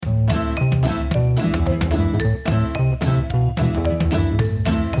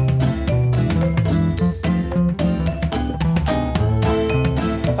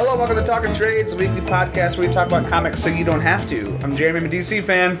Talking Trades, a weekly podcast where we talk about comics so you don't have to. I'm Jeremy, I'm a DC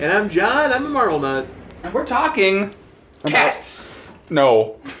fan. And I'm John, I'm a Marvel nut. And we're talking... Cats!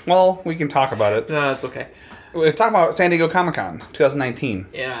 No. Well, we can talk about it. No, it's okay. We're talking about San Diego Comic-Con 2019.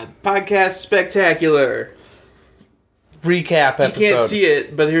 Yeah, podcast spectacular. Recap episode. You can't see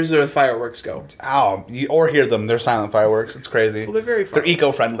it, but here's where the fireworks go. Oh, or hear them. They're silent fireworks. It's crazy. Well, they're very far They're away.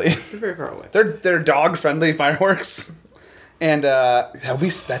 eco-friendly. They're very far away. They're dog-friendly fireworks. And that's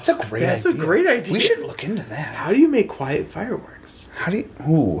a great idea. That's a great idea. We should look into that. How do you make quiet fireworks? How do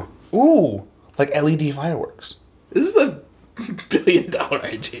you... Ooh. Like LED fireworks. This is a $1 billion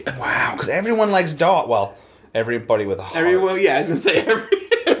idea. Wow, because everyone likes dog. Well, everybody with a heart. Everyone, yeah, I was going to say,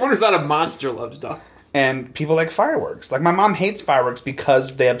 everyone who's not a monster loves dogs. And people like fireworks. Like, my mom hates fireworks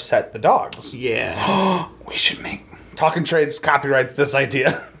because they upset the dogs. Yeah. We should make... Talking Trades copyrights this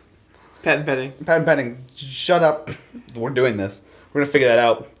idea. Patent pending. Patent pending. Shut up. We're doing this. We're going to figure that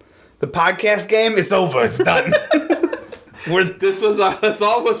out. The podcast game is over. It's done. This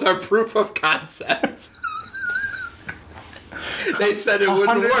all was our proof of concept. They said it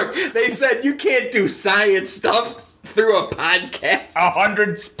wouldn't work. They said you can't do science stuff through a podcast.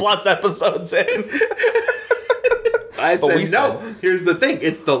 100+ episodes in. I said no. Here's the thing.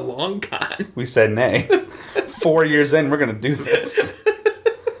 It's the long con. We said nay. 4 years in, we're going to do this.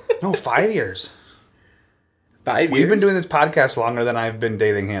 No, 5 years. 5 years? We've been doing this podcast longer than I've been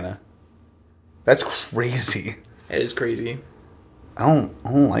dating Hannah. That's crazy. It is crazy. I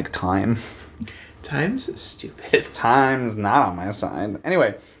don't like time. Time's stupid. Time's not on my side.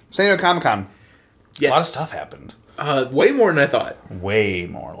 Anyway, San Diego Comic-Con. Yes. A lot of stuff happened. Way more than I thought. Way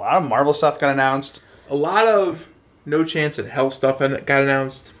more. A lot of Marvel stuff got announced. A lot of No Chance in Hell stuff got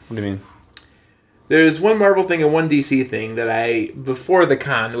announced. What do you mean? There's one Marvel thing and one DC thing that I, before the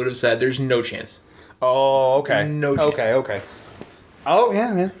con, would have said there's no chance. Oh, okay. No chance. Okay. Oh,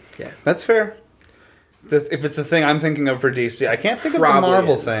 yeah. Yeah. That's fair. If it's the thing I'm thinking of for DC, I can't think of Probably the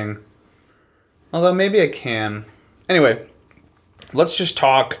Marvel is. thing. Although maybe I can. Anyway, let's just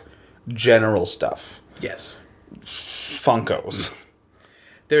talk general stuff. Yes. Funkos.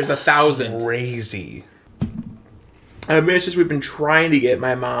 There's 1,000. Crazy. I mean, it's just we've been trying to get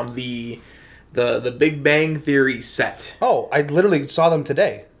my mom the Big Bang Theory set. Oh, I literally saw them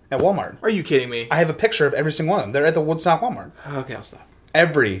today at Walmart. Are you kidding me? I have a picture of every single one of them. They're at the Woodstock Walmart. Okay, I'll stop.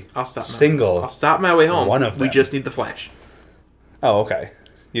 I'll stop my way home. one of them. We just need the Flash. Oh, okay.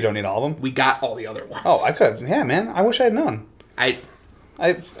 You don't need all of them? We got all the other ones. Oh, I could. Yeah, man. I wish I had known. I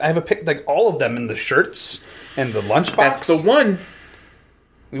have a pic, like all of them in the shirts and the lunchbox. That's the one.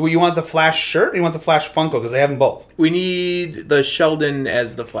 You want the Flash shirt or you want the Flash Funko? Because they have them both. We need the Sheldon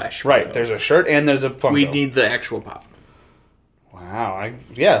as the Flash. Right. Funko. There's a shirt and there's a Funko. We need the actual pop. Wow.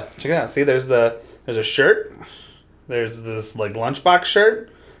 Check it out. See, there's a shirt. There's this like lunchbox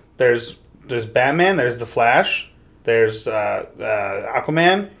shirt. There's Batman. There's the Flash. There's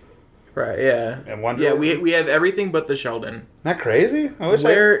Aquaman. Right. Yeah. And Wonder. Yeah. We have everything but the Sheldon. Isn't that crazy?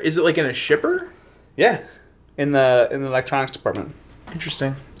 Where is it? Like in a shipper? Yeah, in the electronics department.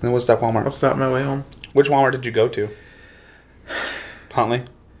 Interesting. In the Woodstock Walmart. I'll stop my way home. Which Walmart did you go to?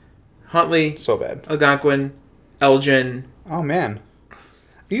 Huntley. So bad. Algonquin. Elgin. Oh man.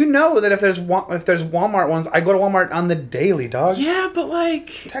 You know that if there's Walmart ones, I go to Walmart on the daily, dog. Yeah, but like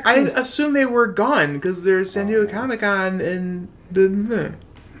Text I me. assume they were gone because there's San Diego Comic-Con and the.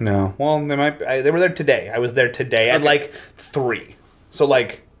 No. Well, they might. They were there today. I was there today at like 3. So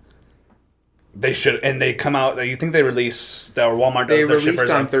like, they should. And they come out. You think they release? Or Walmart does their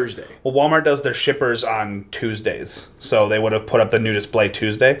shippers on Thursday. Well, Walmart does their shippers on Tuesdays, so they would have put up the new display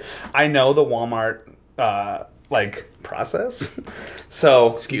Tuesday. I know the Walmart process.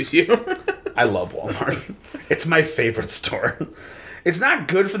 So Excuse you. I love Walmart. It's my favorite store. It's not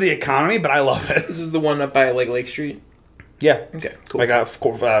good for the economy, but I love it. This is the one up by like Lake Street. Yeah. Okay. Cool. I got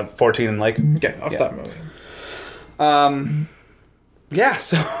 14 in Lake. Okay, I'll stop moving. Yeah.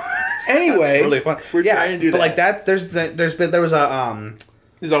 So Anyway, that's really fun. We're trying to do but that. like that. There was a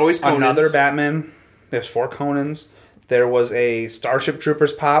There's always Conan's. another Batman. There's 4 Conans. There was a Starship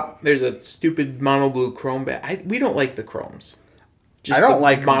Troopers pop. There's a stupid mono blue chrome bat. We don't like the chromes. I don't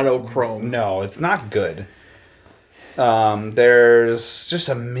like monochrome. No, it's not good. There's just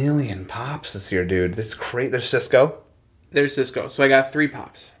a million pops this year, dude. This is crazy. There's Cisco. There's Cisco. So I got 3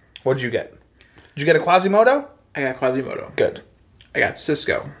 pops. What'd you get? Did you get a Quasimodo? I got Quasimodo. Good. I got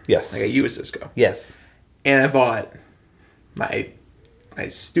Cisco. Yes. I got you a Cisco. Yes. And I bought my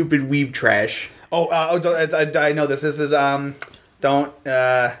stupid weeb trash. I know this. This is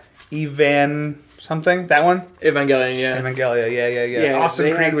Evan something. That one. Evangelion, yeah. Evangelion, yeah.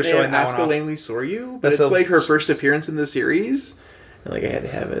 Austin Creed was showing that one off. Asuka Langley Soryu, but That's it's like her first appearance in the series. And like I had to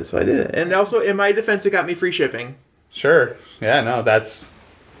have it, so I did it. And also, in my defense, it got me free shipping. Sure. Yeah, no, that's...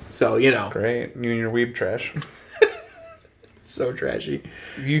 So, you know. Great. You and your weeb trash. It's so trashy.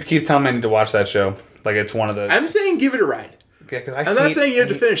 You keep telling me I need to watch that show. Like, it's one of the... I'm saying give it a ride. Yeah, 'cause I'm not saying you have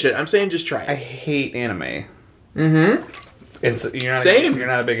to finish it. I'm saying just try it. I hate anime. Mm-hmm. You're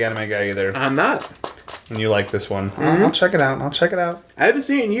not a big anime guy either. I'm not. And you like this one. I'll check it out. I haven't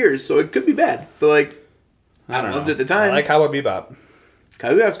seen it in years, so it could be bad. But, like, I loved it at the time. I like Cowboy Bebop.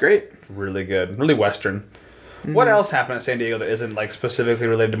 Cowboy Bebop's great. Really good. Really Western. Mm-hmm. What else happened at San Diego that isn't, like, specifically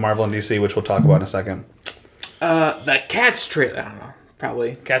related to Marvel and DC, which we'll talk about in a second? The Cats trailer. I don't know.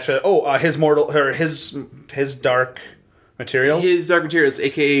 Probably. Cats trailer. Oh, his Dark Materials? His Dark Materials,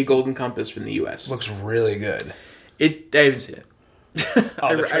 a.k.a. Golden Compass from the U.S. Looks really good. I haven't seen it.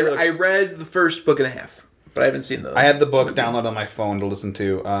 I read the first book and a half, but I haven't seen the... I have the book downloaded on my phone to listen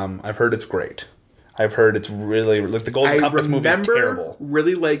to. I've heard it's great. I've heard it's really... Like, the Golden Compass movie is terrible. I remember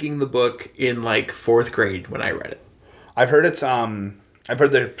really liking the book in, like, 4th grade when I read it. I've heard it's... I've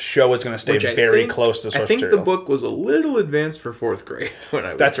heard the show is going to stay very close to source material. I think the book was a little advanced for 4th grade.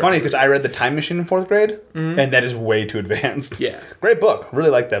 That's funny, because I read The Time Machine in 4th grade, and that is way too advanced. Yeah. Great book. Really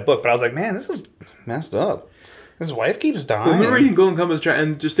liked that book. But I was like, man, this is messed up. His wife keeps dying. I remember reading Golden Compass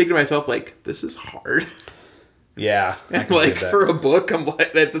and just thinking to myself, like, this is hard. Yeah. And like, for a book, I'm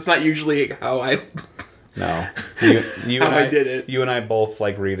like, that's not usually how I... No. You and I did it. You and I both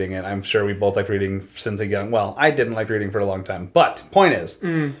like reading it. I'm sure we both like reading since a young... Well, I didn't like reading for a long time. But, point is,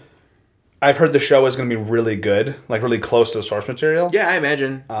 I've heard the show is going to be really good. Like, really close to the source material. Yeah, I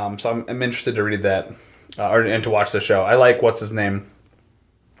imagine. So I'm interested to read that. And to watch the show. I like, what's his name?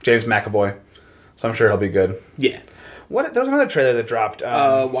 James McAvoy. So I'm sure he'll be good. Yeah. There was another trailer that dropped.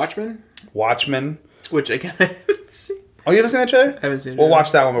 Watchmen? Watchmen. Which I haven't seen. Oh, you haven't seen that trailer? I haven't seen it. We'll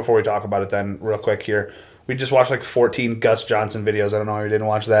watch that one before we talk about it then, real quick here. We just watched like 14 Gus Johnson videos. I don't know why we didn't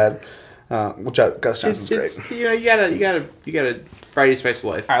watch that. Gus Johnson's great. You know, you gotta variety spice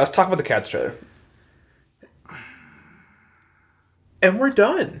of life. All right, let's talk about the Cats trailer. And we're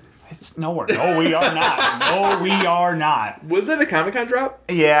done. No, we are not. No, we are not. Was that a Comic-Con drop?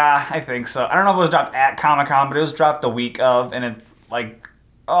 Yeah, I think so. I don't know if it was dropped at Comic-Con, but it was dropped the week of, and it's like,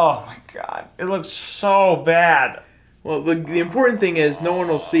 oh my god, it looks so bad. Well, the important thing is no one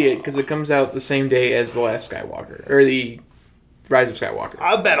will see it because it comes out the same day as The Last Skywalker, or The Rise of Skywalker.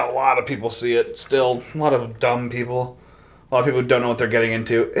 I bet a lot of people see it still. A lot of dumb people. A lot of people who don't know what they're getting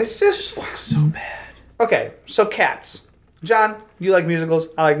into. It just looks so bad. Okay, so Cats. John, you like musicals?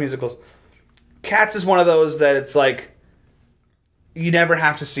 I like musicals. Cats is one of those that it's like, you never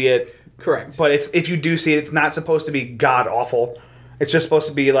have to see it. Correct. But if you do see it, it's not supposed to be god-awful. It's just supposed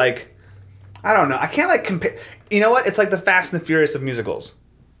to be like, I don't know. I can't like compare. You know what? It's like the Fast and the Furious of musicals.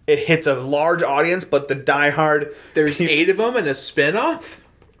 It hits a large audience, but the diehard... There's 8 of them and a spin-off?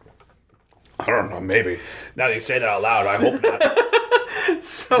 I don't know, maybe. Now that you say that out loud, I hope not.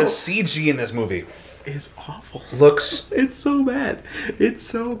 So, the CG in this movie is awful. It's so bad. It's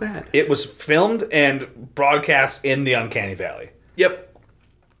so bad. It was filmed and broadcast in the Uncanny Valley. Yep.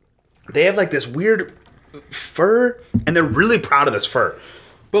 They have like this weird fur, and they're really proud of this fur.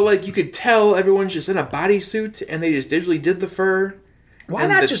 But like you could tell everyone's just in a bodysuit and they just digitally did the fur. Why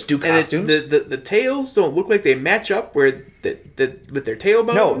not just do costumes? The tails don't look like they match up with their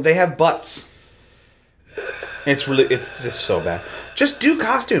tailbones. No, they have butts. It's just so bad. Just do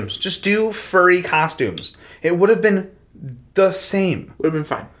costumes. Just do furry costumes. It would have been the same. Would have been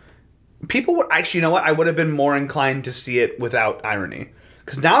fine. People would actually, you know what? I would have been more inclined to see it without irony.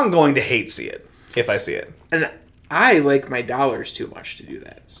 Because now I'm going to hate see it if I see it. And I like my dollars too much to do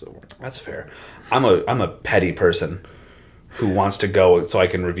that. So that's fair. I'm a petty person who wants to go so I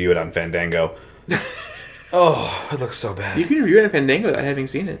can review it on Fandango. Oh, it looks so bad. You can review it on Fandango without having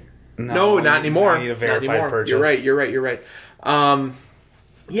seen it. No, not anymore. I need a verified purchase. You're right.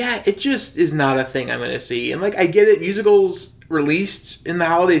 Yeah, it just is not a thing I'm going to see. And like, I get it. Musicals released in the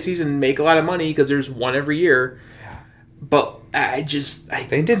holiday season make a lot of money because there's one every year. Yeah. But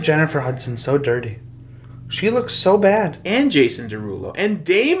they did Jennifer Hudson so dirty. She looks so bad. And Jason Derulo. And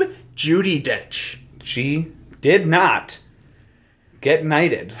Dame Judi Dench. She did not get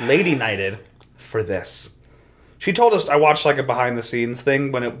lady knighted for this. She told us, I watched like a behind the scenes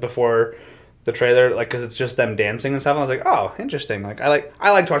thing before the trailer, like, because it's just them dancing and stuff. And I was like, oh, interesting. Like, I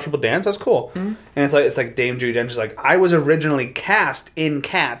like to watch people dance. That's cool. Mm-hmm. And it's like Dame Judi Dench is like, I was originally cast in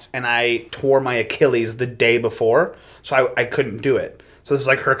Cats and I tore my Achilles the day before, so I couldn't do it. So this is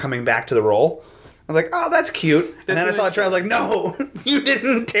like her coming back to the role. I was like, oh, that's cute. And then I saw the trailer. I was like, no, you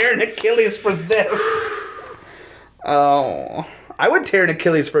didn't tear an Achilles for this. Oh, I would tear an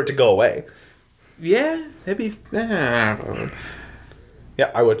Achilles for it to go away. Yeah, that'd be... Yeah,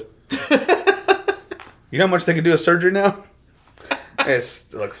 I would. You know how much they could do a surgery now? It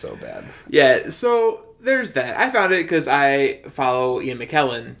looks so bad. Yeah, so there's that. I found it because I follow Ian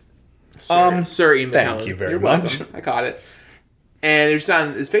McKellen. Sir Ian McKellen. Thank you very You're much. welcome. I caught it. And it was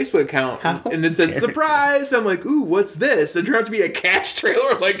on his Facebook account, and it said, surprise! I'm like, ooh, what's this? It turned out to be a Cats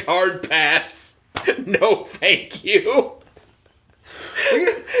trailer, like, hard pass. No, thank you.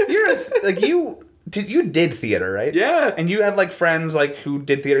 You did theater, right? Yeah. And you have, like, friends, like, who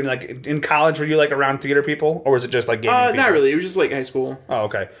did theater, like, in college, were you, like, around theater people? Or was it just, like, gaming people? Not really. It was just, like, high school. Oh,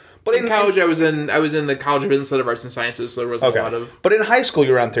 okay. But in college, I was in the College of Instead of Arts and Sciences, so there wasn't a lot of... But in high school, you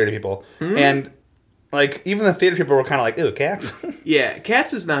were around theater people. Mm-hmm. And... Like, even the theater people were kind of like, ew, Cats? Yeah,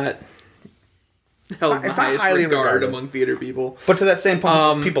 Cats is not held in the highest regard among theater people. But to that same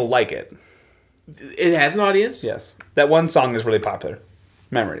point, people like it. It has an audience? Yes. That one song is really popular.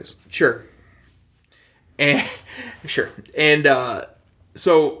 Memories. Sure. And,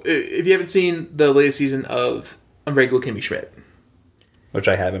 so, if you haven't seen the latest season of Unbreakable Kimmy Schmidt. Which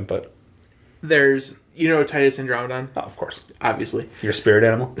I haven't, but... There's, Titus Andromedon? Oh, of course. Obviously. Your spirit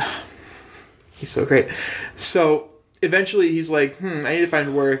animal? He's so great. So eventually he's like, I need to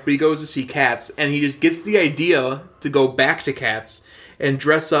find work, but he goes to see Cats, and he just gets the idea to go back to Cats and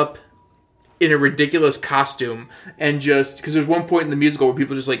dress up in a ridiculous costume, and just, because there's one point in the musical where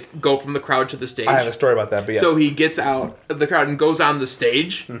people just like go from the crowd to the stage. I have a story about that, but yes. So he gets out of the crowd and goes on the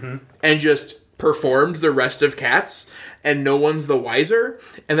stage and just performs the rest of Cats, and no one's the wiser.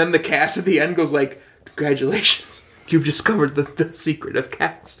 And then the cast at the end goes like, congratulations, you've discovered the secret of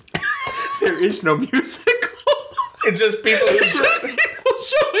Cats. There is no musical. It's just people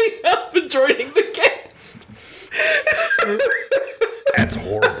showing up and joining the cast. That's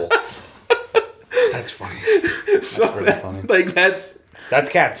horrible. That's funny. That's really funny. Like, that's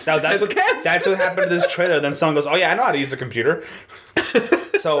Cats. No, that's what, Cats. That's what happened to this trailer. Then someone goes, oh yeah, I know how to use a computer.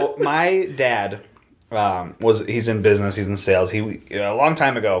 So my dad... he's in business, he's in sales. A long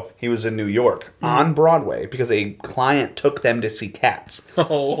time ago, he was in New York on Broadway because a client took them to see Cats.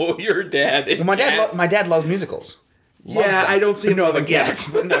 Oh, your dad. Well, my dad loves musicals. I don't see him loving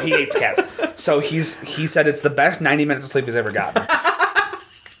Cats. No, he hates Cats. So he said it's the best 90 minutes of sleep he's ever gotten.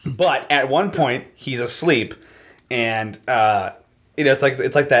 But at one point, he's asleep, and it's like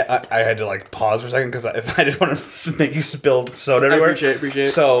that. I had to like pause for a second because if I didn't want to make you spill soda everywhere. I appreciate it.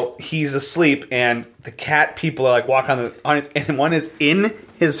 So he's asleep, and the cat people are like walking on the audience, and one is in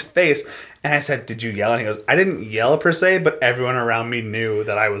his face. And I said, "Did you yell?" And he goes, "I didn't yell per se, but everyone around me knew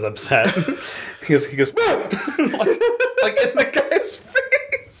that I was upset." he goes, like in the guy's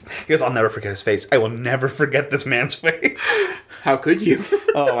face. He goes, "I'll never forget his face. I will never forget this man's face." How could you?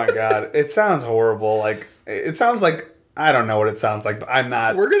 Oh my god, it sounds horrible. Like it sounds like. I don't know what it sounds like, but I'm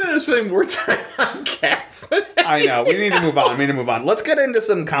not... We're going to spend more time on Cats. I know. We need to move on. Let's get into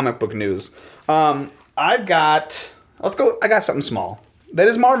some comic book news. I got something small. That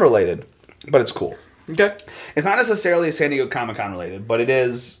is Marvel related, but it's cool. Okay. It's not necessarily San Diego Comic-Con related, but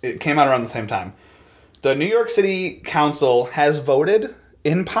it came out around the same time. The New York City Council has voted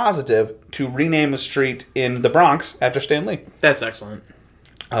in positive to rename a street in the Bronx after Stan Lee. That's excellent.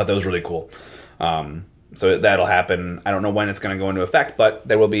 That was really cool. So that'll happen. I don't know when it's going to go into effect, but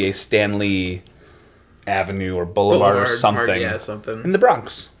there will be a Stanley Avenue or Boulevard or something, something in the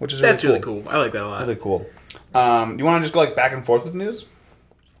Bronx, which is really cool. I like that a lot. Really cool. You want to just go like back and forth with news?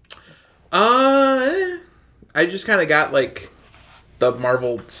 I just kind of got like the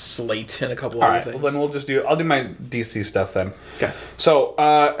Marvel slate and a couple other things. Well, then I'll do my DC stuff then. Okay. So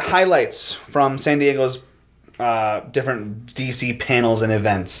highlights from San Diego's different DC panels and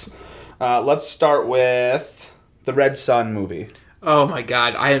events. Let's start with the Red Son movie. Oh my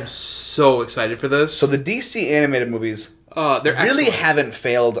god, I am so excited for this. So the DC animated movies really haven't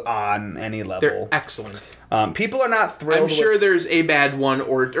failed on any level. They're excellent. People are not thrilled. I'm sure there's a bad one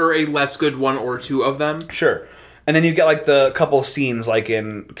or a less good one or two of them. Sure. And then you get like the couple scenes like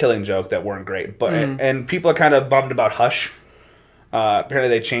in Killing Joke that weren't great. But and people are kind of bummed about Hush. Apparently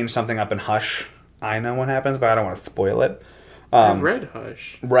they changed something up in Hush. I know what happens, but I don't want to spoil it. I've read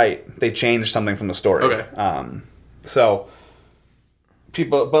Hush. Right. They changed something from the story. Okay. So,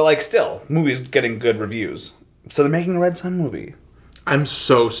 people... But, like, still, movies getting good reviews. So they're making a Red Son movie. I'm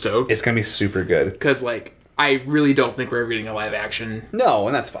so stoked. It's going to be super good. Because, like, I really don't think we're ever getting a live action. No,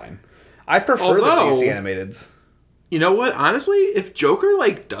 and that's fine. I prefer the DC animateds. You know what? Honestly, if Joker,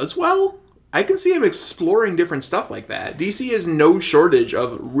 like, does well... I can see him exploring different stuff like that. DC has no shortage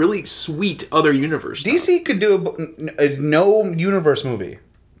of really sweet other universe stuff. DC could do a no universe movie.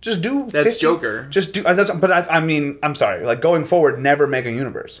 Just do... That's 50, Joker. Just do... But I mean, I'm sorry. Like, going forward, never make a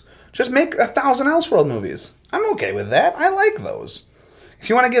universe. Just make 1,000 Elseworld movies. I'm okay with that. I like those. If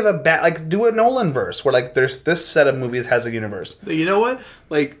you want to give a like, do a Nolan verse where like there's this set of movies has a universe. You know what?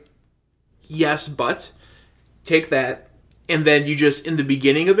 Like, yes, but take that, and then you just in the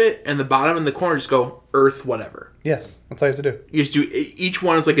beginning of it and the bottom and the corner just go Earth whatever. Yes, that's all you have to do. You just do each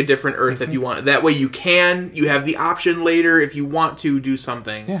one is like a different Earth if you want. That way you have the option later if you want to do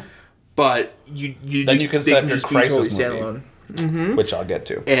something. Yeah. But you then you can set up your Crisis movie, mm-hmm. which I'll get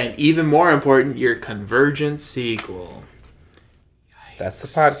to. And even more important, your Convergent sequel. Yikes. That's the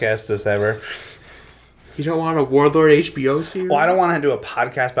podcast this ever. You don't want a Warlord HBO series? Well, I don't want to do a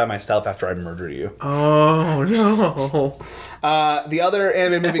podcast by myself after I murder you. Oh no! The other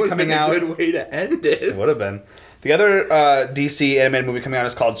animated movie coming out. A good way to end it. It would have been. The other DC animated movie coming out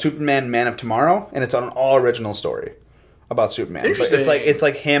is called Superman: Man of Tomorrow, and it's an all original story about Superman. Interesting. But it's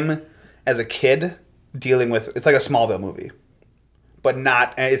like him as a kid dealing with. It's like a Smallville movie, but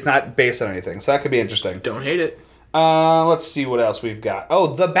it's not based on anything. So that could be interesting. Don't hate it. Let's see what else we've got. Oh,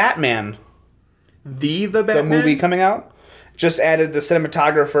 The Batman. The Batman? The movie coming out. Just added the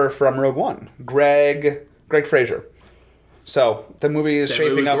cinematographer from Rogue One, Greg Fraser. So the movie is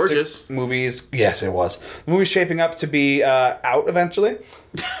shaping up. Gorgeous. Yes, it was. The movie's shaping up to be out eventually.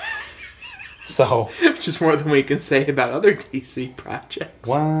 So, just more than we can say about other DC projects.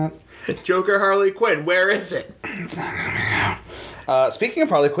 What? Joker, Harley Quinn. Where is it? It's not coming out. Speaking of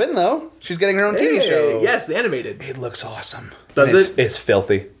Harley Quinn, though, she's getting her own TV show. Yes, the animated. It looks awesome. Does it? It's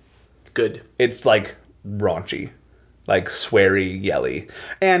filthy. Good. It's like raunchy. Like sweary, yelly.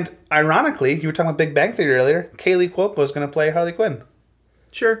 And ironically, you were talking about Big Bang Theory earlier. Kaylee Cuoco is going to play Harley Quinn.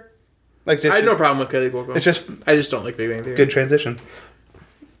 Sure. I had no problem with Kaylee Cuoco. I just don't like Big Bang Theory. Good transition.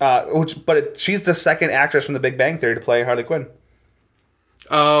 She's the second actress from the Big Bang Theory to play Harley Quinn.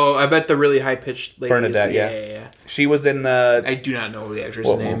 Oh, I bet the really high pitched lady. Bernadette, yeah. She was in the. I do not know the actress'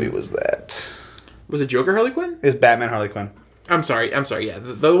 name. name. What movie was that? Was it Joker Harley Quinn? It's Batman Harley Quinn. I'm sorry. Yeah,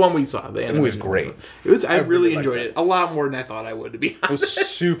 the one we saw. The movie was great. I really enjoyed it a lot more than I thought I would. To be honest, it was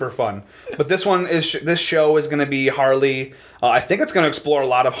super fun. But this show is going to be Harley. I think it's going to explore a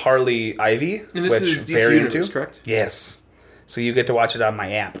lot of Harley Ivy, and this is DC Universe, correct? Yes. So you get to watch it on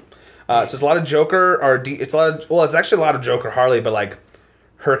my app. So it's a lot of Joker, it's actually a lot of Joker Harley, but like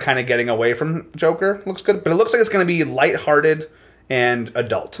her kind of getting away from Joker looks good. But it looks like it's going to be lighthearted and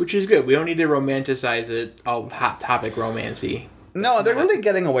adult, which is good. We don't need to romanticize it all hot topic romancy. No, they're really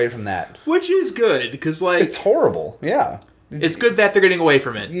getting away from that, which is good because like it's horrible. Yeah, it's good that they're getting away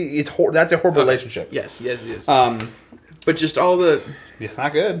from it. That's a horrible relationship. Yes. But just all the it's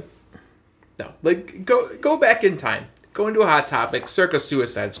not good. No, like go back in time. Go into a Hot Topic, circa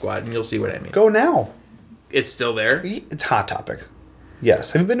Suicide Squad, and you'll see what I mean. Go now. It's still there? It's Hot Topic.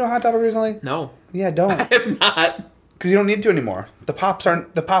 Yes. Have you been to a Hot Topic recently? No. Yeah, don't. I have not. Because you don't need to anymore. The pops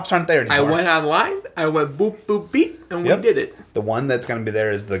aren't there anymore. I went online, I went boop, boop, beep, and we did it. The one that's going to be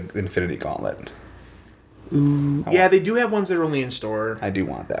there is the Infinity Gauntlet. Ooh. Yeah, they do have ones that are only in store. I do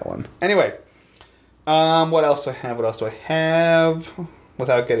want that one. Anyway. What else do I have?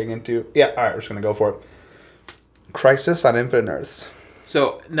 Without getting into... Yeah, alright, we're just going to go for it. Crisis on Infinite Earths.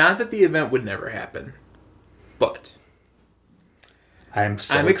 So, not that the event would never happen, but I'm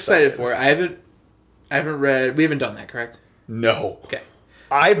excited for it. I haven't read. We haven't done that, correct? No. Okay.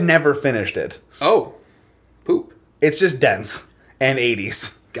 I've never finished it. Oh, poop. It's just dense and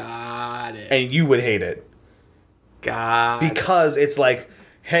 80s. Got it. And you would hate it. Because it's like,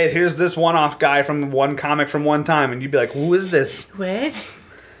 hey, here's this one-off guy from one comic from one time, and you'd be like, who is this? What?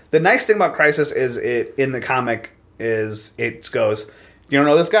 The nice thing about Crisis is in the comic is it goes, you don't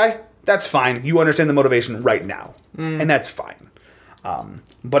know this guy? That's fine. You understand the motivation right now. And that's fine. So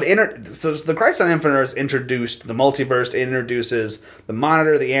the Crisis on Infinite Earths introduced the multiverse. It introduces the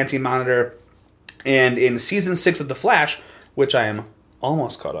Monitor, the Anti-Monitor. And in Season 6 of The Flash, which I am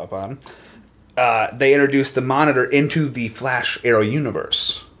almost caught up on, they introduced the Monitor into the Flash Arrow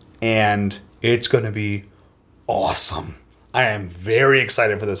universe. And it's going to be awesome. I am very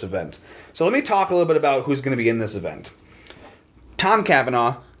excited for this event. So let me talk a little bit about who's going to be in this event. Tom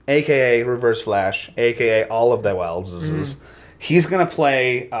Cavanaugh, a.k.a. Reverse Flash, a.k.a. all of the Wells. He's going to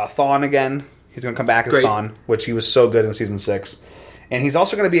play Thawne again. He's going to come back as Thawne, which he was so good in Season 6. And he's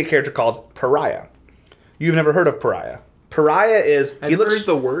also going to be a character called Pariah. You've never heard of Pariah. Pariah is... I've heard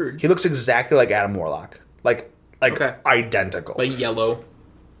the word. He looks exactly like Adam Warlock. Like identical. Like yellow.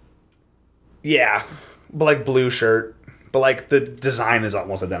 Yeah. But like blue shirt. But like the design is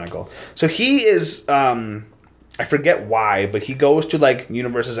almost identical. So he is... I forget why, but he goes to like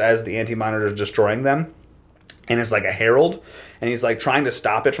universes as the Anti-Monitor is destroying them. And is like a herald. And he's like trying to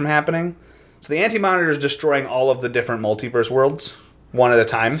stop it from happening. So the Anti-Monitor is destroying all of the different multiverse worlds. One at a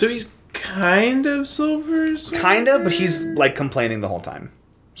time. So he's kind of Silver Surfer? Kind of, but he's like complaining the whole time.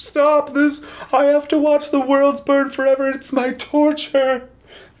 Stop this. I have to watch the worlds burn forever. It's my torture.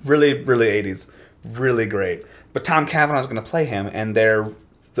 Really, really 80s. Really great. But Tom Cavanaugh's going to play him, and they're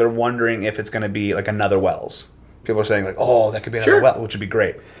wondering if it's going to be like another Wells. People are saying like, oh, that could be another Wells, which would be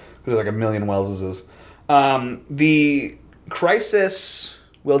great. There's like a million Welleses. The Crisis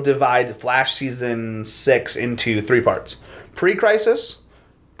will divide Flash season 6 into 3 parts: pre-crisis,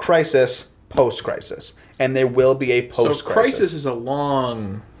 crisis, post-crisis, and there will be a post-crisis. So crisis is a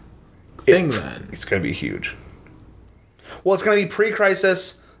long thing then. It's going to be huge. Well, it's going to be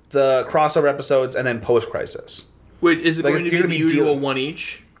pre-crisis, the crossover episodes, and then post-crisis. Wait, is it going to be the usual one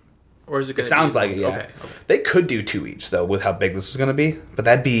each? Or is it going to be... It sounds like it, yeah. Okay. They could do 2 each, though, with how big this is going to be. But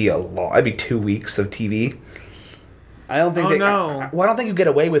that'd be a lot. That'd be 2 weeks of TV. I don't think I don't think you get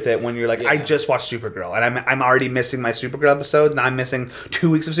away with it when you're like, I just watched Supergirl, and I'm already missing my Supergirl episodes, and I'm missing 2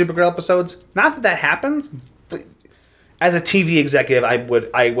 weeks of Supergirl episodes. Not that happens, but as a TV executive, I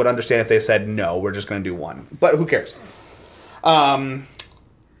would understand if they said, no, we're just going to do 1. But who cares?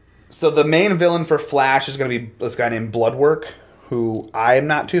 So the main villain for Flash is going to be this guy named Bloodwork, who I'm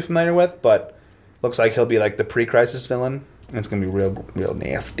not too familiar with, but looks like he'll be like the pre-crisis villain, and it's going to be real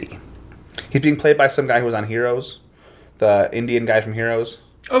nasty. He's being played by some guy who was on Heroes, the Indian guy from Heroes.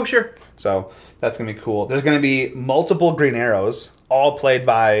 Oh, sure. So that's going to be cool. There's going to be multiple Green Arrows, all played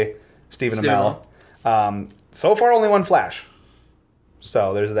by Stephen Amell. So far, only 1 Flash.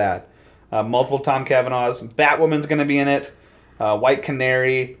 So there's that. Multiple Tom Cavanaghs. Batwoman's going to be in it. White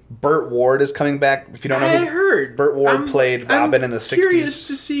Canary. Burt Ward is coming back. If you don't know, I heard Burt Ward played Robin in the 60s. Curious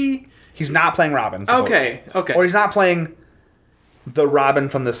to see. He's not playing Robin. Okay. Or he's not playing the Robin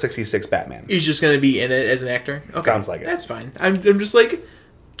from the 66 Batman. He's just going to be in it as an actor? Okay. Sounds like it. That's fine. I'm just like,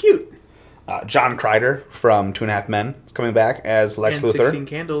 cute. John Kreider from 2.5 Men is coming back as Lex Luthor. 16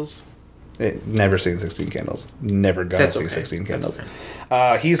 Candles. Never seen 16 Candles. Never gonna see 16 Candles.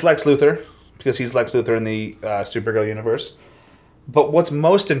 Okay. He's Lex Luthor, because he's Lex Luthor in the Supergirl universe. But what's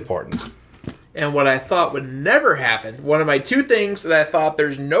most important... And what I thought would never happen, one of my 2 things that I thought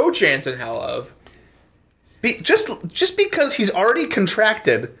there's no chance in hell of... Just because he's already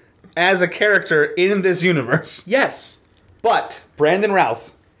contracted as a character in this universe. Yes. But Brandon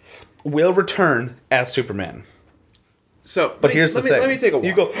Routh will return as Superman. But here's the thing. Let me take a walk.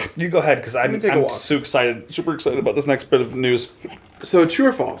 You go ahead, because I'm super excited about this next bit of news. So, true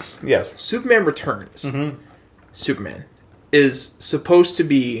or false? Yes. Superman Returns. Mm-hmm. Superman is supposed to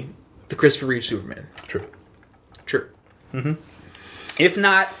be the Christopher Reeve Superman. True. Mm-hmm. If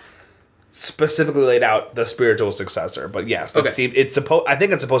not specifically laid out, the spiritual successor. But yes, I think it's supposed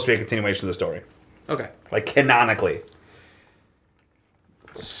to be a continuation of the story. Okay. Like, canonically.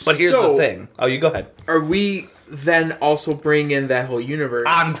 But here's the thing. Oh, you go ahead. Are we then also bring in that whole universe?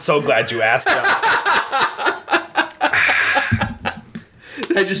 I'm so glad you asked, John.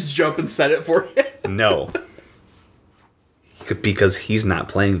 Did I just jump and set it for you? No. Because he's not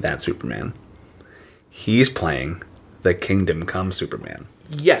playing that Superman. He's playing the Kingdom Come Superman.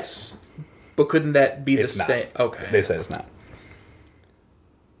 Yes. But couldn't that be the same? Okay. They said it's not.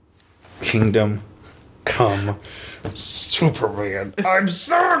 Kingdom Come Superman. I'm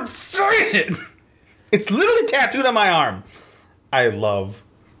so excited! It's literally tattooed on my arm. I love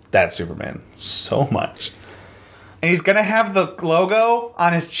that Superman so much. And he's going to have the logo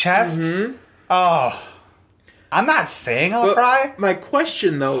on his chest. Mm-hmm. Oh. I'm not saying I'll cry. My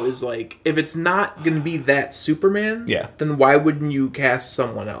question, though, is like, if it's not going to be that Superman, then why wouldn't you cast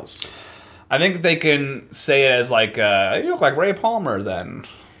someone else? I think they can say it as like, you look like Ray Palmer then.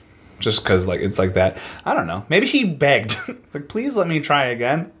 Just because like it's like that. I don't know. Maybe he begged. Like, please let me try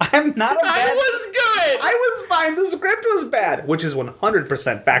again. I'm not a bad... I was good! I was fine. The script was bad. Which is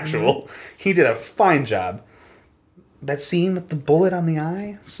 100% factual. Mm-hmm. He did a fine job. That scene with the bullet on the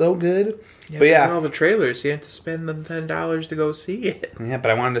eye, so good. Yeah, but in all the trailers, you have to spend the $10 to go see it. Yeah,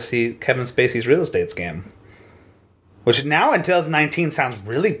 but I wanted to see Kevin Spacey's real estate scam. Which now in 2019 sounds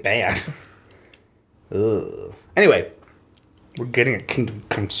really bad. Ugh. Anyway, we're getting a Kingdom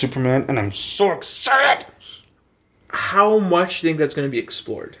Come Superman, and I'm so excited! How much do you think that's going to be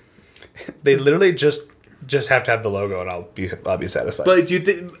explored? They literally just have to have the logo, and I'll be satisfied. But do you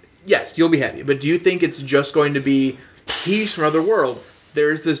think... Yes, you'll be happy. But do you think it's just going to be... He's from another world.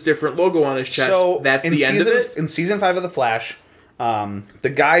 There's this different logo on his chest. So that's the end of it? In Season 5 of The Flash,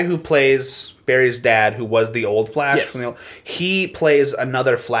 the guy who plays Barry's dad, who was the old Flash, he plays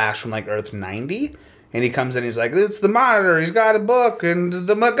another Flash from like Earth 90. And he comes in, he's like, it's the Monitor, he's got a book, and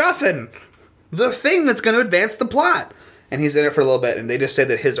the MacGuffin. The thing that's going to advance the plot. And he's in it for a little bit, and they just say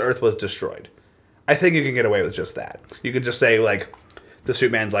that his Earth was destroyed. I think you can get away with just that. You could just say, like, the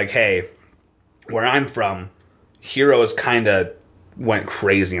Superman's like, hey, where I'm from... Heroes kind of went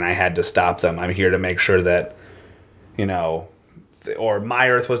crazy and I had to stop them. I'm here to make sure that, or my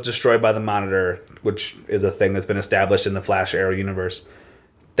Earth was destroyed by the Monitor, which is a thing that's been established in the Flash Arrow universe.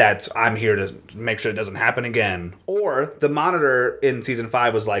 I'm here to make sure it doesn't happen again. Or the Monitor in season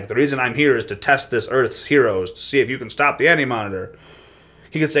 5 was like, the reason I'm here is to test this Earth's heroes to see if you can stop the Anti-Monitor.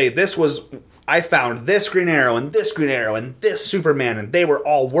 He could say, I found this Green Arrow and this Green Arrow and this Superman, and they were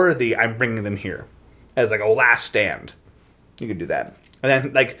all worthy. I'm bringing them here as like a last stand. You could do that.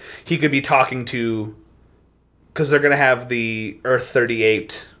 And then he could be talking to, because they're going to have the Earth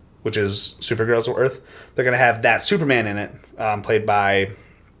 38, which is Supergirl's Earth. They're going to have that Superman in it, played by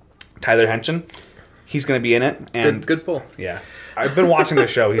Tyler Henson. He's going to be in it. And good pull. Yeah. I've been watching the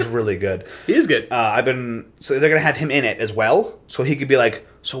show. He's really good. He is good. So they're going to have him in it as well. So he could be like,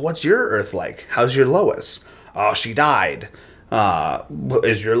 so what's your Earth like? How's your Lois? Oh, she died.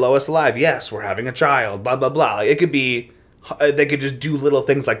 Is your Lois alive? Yes, we're having a child. Blah, blah, blah. It could be, they could just do little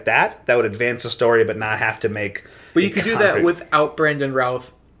things like that would advance the story, but not have to make. But you could do that without Brandon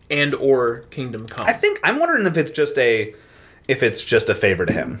Routh and or Kingdom Come. I'm wondering if it's just a favor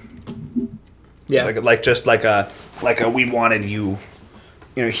to him. Yeah, like a we wanted you.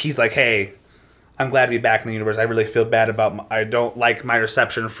 He's like, hey, I'm glad to be back in the universe. I really feel bad I don't like my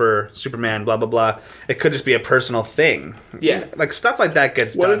reception for Superman. Blah blah blah. It could just be a personal thing. Yeah, like stuff like that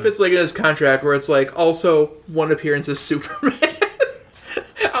gets. What done. if it's like in his contract where it's like also one appearance as Superman?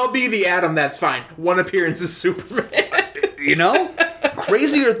 I'll be the Atom. That's fine. One appearance as Superman.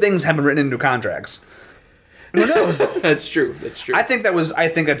 Crazier things have been written into contracts. Who knows? That's true. I think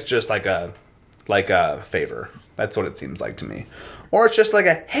that's just like a favor. That's what it seems like to me. Or it's just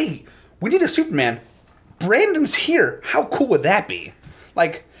like hey, we need a Superman. Brandon's here. How cool would that be?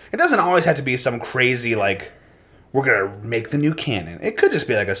 Like, it doesn't always have to be some crazy, like, we're going to make the new canon. It could just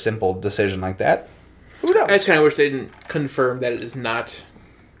be like a simple decision like that. Who knows? I just kind of wish they didn't confirm that it is not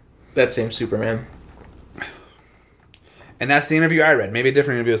that same Superman. And that's the interview I read. Maybe a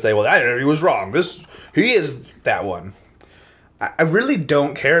different interview will say, well, that interview was wrong. He is that one. I really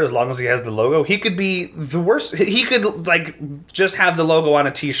don't care as long as he has the logo. He could be the worst. He could, just have the logo on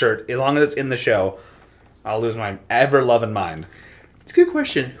a t-shirt as long as it's in the show. I'll lose my ever-loving mind. It's a good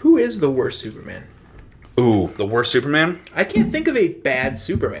question. Who is the worst Superman? Ooh, the worst Superman? I can't think of a bad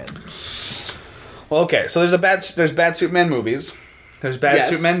Superman. Well, okay, so there's bad Superman movies. There's bad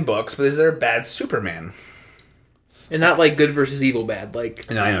Superman books, but is there a bad Superman? And not like good versus evil bad. No,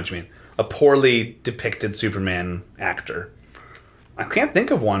 I know what you mean. A poorly depicted Superman actor. I can't think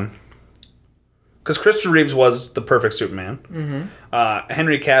of one. Because Christopher Reeves was the perfect Superman. Mm-hmm.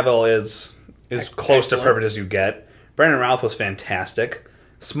 Henry Cavill is close to perfect as you get. Brandon Routh was fantastic.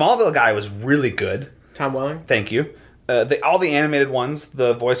 Smallville guy was really good. Tom Welling? Thank you. All the animated ones,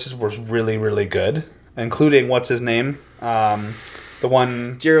 the voices were really, really good. Including, what's his name? The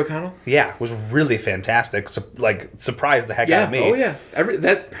one... Jerry O'Connell? Yeah, was really fantastic. Surprised the heck out of me. Oh, yeah.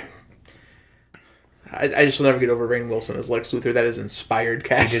 I just will never get over Rainn Wilson as Lex Luthor. That is inspired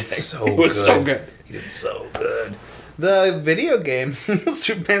casting. He did so good. It was so good. He did so good. The video game,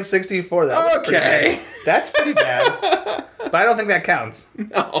 Superman 64, that's pretty bad. But I don't think that counts.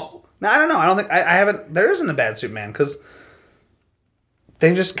 No, I don't know. I don't think... I haven't... There isn't a bad Superman, because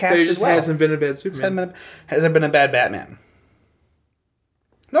they've just cast There just hasn't been a bad Superman. Has there been a bad Batman?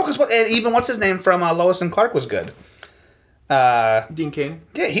 No, because even what's his name from Lois and Clark was good. Dean Cain?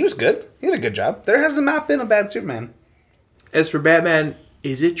 Yeah, he was good. He did a good job. There has not been a bad Superman. As for Batman,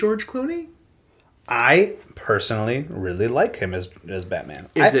 is it George Clooney? I personally really like him as Batman.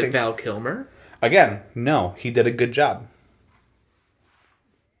 Is it Val Kilmer? Again, no. He did a good job.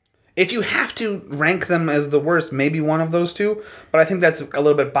 If you have to rank them as the worst, maybe one of those two. But I think that's a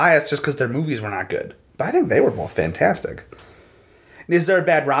little bit biased just because their movies were not good. But I think they were both fantastic. Is there a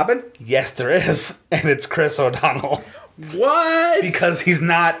bad Robin? Yes, there is. And it's Chris O'Donnell. What? Because he's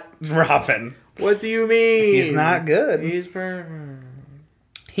not Robin. What do you mean? He's not good. He's perfect.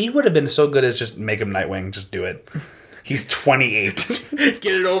 He would have been so good as just make him Nightwing. Just do it. He's 28. Get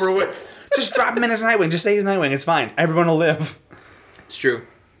it over with. Just drop him in as Nightwing. Just say he's Nightwing. It's fine. Everyone will live. It's true.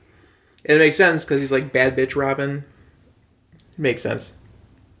 And it makes sense because he's like bad bitch Robin. It makes sense.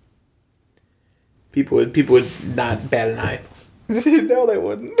 People would not bat an eye. No, they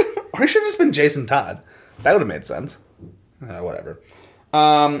wouldn't. Or he should have just been Jason Todd. That would have made sense. Whatever.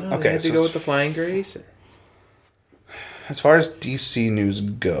 Okay, they had to go with the Flying Grace. As far as DC news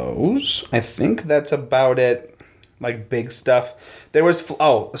goes, I think that's about it. Like big stuff. There was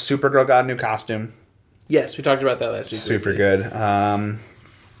Supergirl got a new costume. Yes, we talked about that last week. Super good. I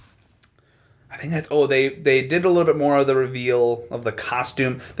think that's... they did a little bit more of the reveal of the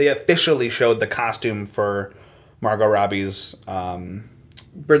costume. They officially showed the costume for Margot Robbie's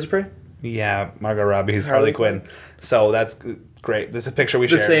Birds of Prey? Margot Robbie's Harley Quinn. So that's great. This is a picture we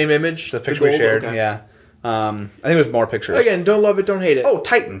shared. The same image? It's a picture we shared, okay. Yeah. I think it was more pictures. Again, don't love it, don't hate it. Oh,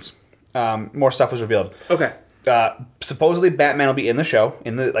 Titans. More stuff was revealed. Okay. Supposedly Batman will be in the show,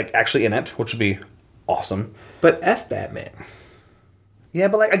 actually in it, which would be awesome. But F Batman. Yeah,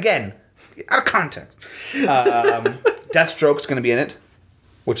 but again, out of context. Deathstroke's going to be in it,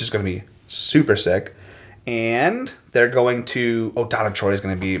 which is going to be super sick. And they're going to... Oh, Donna Troy is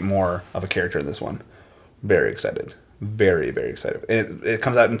going to be more of a character in this one. Very excited. Very, very excited. And it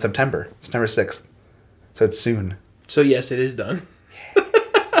comes out in September 6th. So it's soon. So yes, it is done.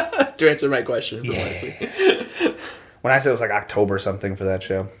 To answer my question from last week. When I said it was October something for that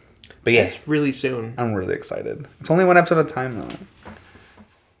show. But yeah. It's really soon. I'm really excited. It's only one episode at a time, though.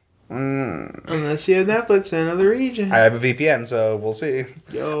 Unless you have Netflix in another region. I have a VPN, so we'll see.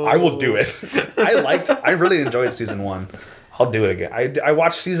 Yo. I will do it. I really enjoyed season 1. I'll do it again. I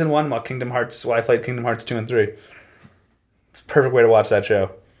watched season 1 while I played Kingdom Hearts 2 and 3. It's a perfect way to watch that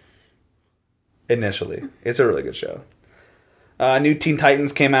show. Initially. It's a really good show. New Teen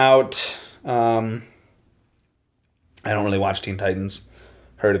Titans came out. I don't really watch Teen Titans.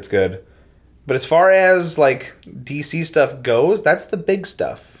 Heard it's good. But as far as DC stuff goes, that's the big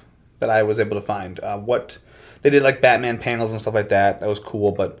stuff that I was able to find. What they did Batman panels and stuff like that. That was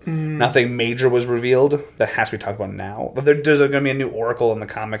cool, but nothing major was revealed that has to be talked about now. There's going to be a new Oracle in the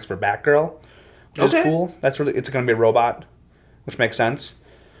comics for Batgirl, which is cool. It's going to be a robot, which makes sense.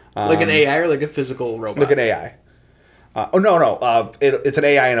 Like an AI or like a physical robot? Like an AI. It's an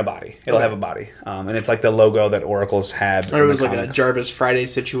AI in a body. It'll have a body. And it's the logo that Oracle's had. Or it was a Jarvis Friday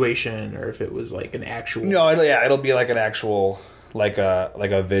situation, or if it was an actual... No, it'll be an actual... Like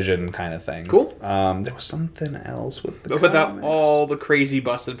a Vision kind of thing. Cool. There was something else with the without comics. all the crazy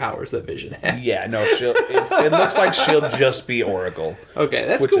busted powers that Vision has. Yeah, no, it looks like she'll just be Oracle. Okay,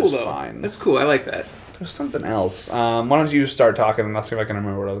 that's cool though. Fine. That's cool. I like that. There's something else. Why don't you start talking and I'll see if I can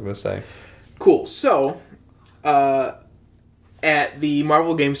remember what I was going to say. Cool. So, at the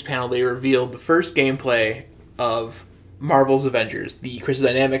Marvel Games panel, they revealed the first gameplay of Marvel's Avengers, the Crystal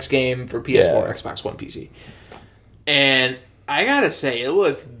Dynamics game for PS4, Xbox One, PC. And I gotta say, it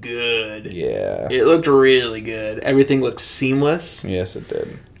looked good. Yeah. It looked really good. Everything looked seamless. Yes, it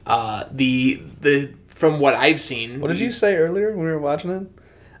did. The from what I've seen... What did you say earlier when we were watching it?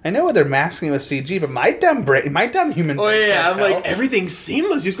 I know they're masking it with CG, but my dumb human... Oh, yeah, I'm everything's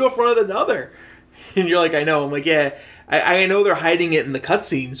seamless. You just go from one to another. And you're I know. I'm yeah, I know they're hiding it in the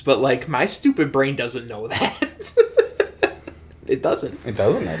cutscenes, but, my stupid brain doesn't know that. It doesn't. It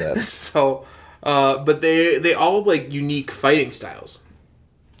doesn't know that. So... but they all have unique fighting styles.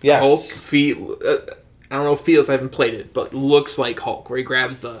 Yes. Hulk I don't know if feels, I haven't played it, but looks like Hulk, where he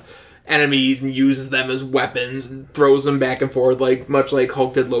grabs the enemies and uses them as weapons and throws them back and forth, much like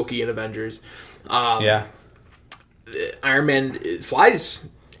Hulk did Loki in Avengers. Iron Man flies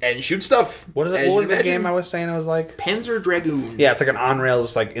and shoots stuff. What was the game I was saying it was like? Panzer Dragoon. Yeah, it's an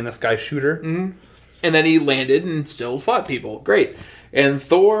on-rails, in the sky shooter. Mm-hmm. And then he landed and still fought people. Great. And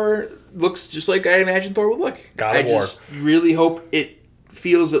Thor looks just like I imagine Thor would look. God of War. I just really hope it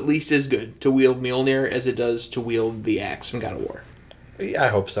feels at least as good to wield Mjolnir as it does to wield the axe from God of War. Yeah, I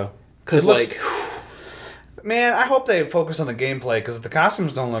hope so. Because, man, I hope they focus on the gameplay, because the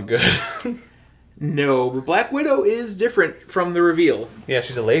costumes don't look good. No, but Black Widow is different from the reveal. Yeah,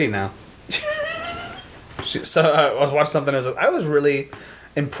 she's a lady now. I was watching something, I was really...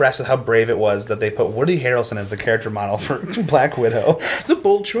 impressed with how brave it was that they put Woody Harrelson as the character model for Black Widow. It's a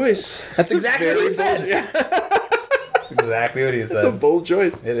bold choice. That's exactly what he said. That's exactly what he said. It's a bold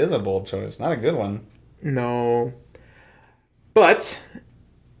choice. It is a bold choice. Not a good one. No. But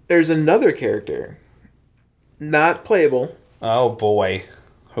there's another character. Not playable. Oh boy.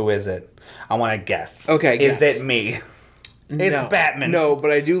 Who is it? I want to guess. Okay, guess. Is it me? No. It's Batman. No, but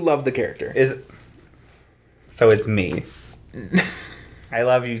I do love the character. So it's me. I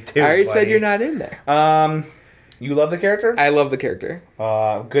love you too. I already said you're not in there. You love the character? I love the character.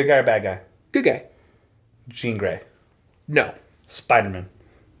 Good guy or bad guy? Good guy. Jean Grey? No. Spider-Man?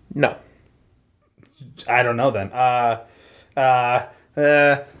 No. I don't know then. I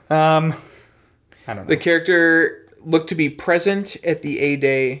don't know. The character looked to be present at the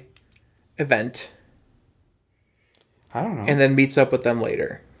A-Day event. I don't know. And then meets up with them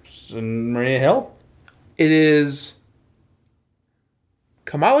later. Maria Hill? It is...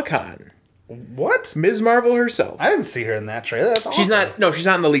 Kamala Khan. What? Ms. Marvel herself. I didn't see her in that trailer. That's awesome. She's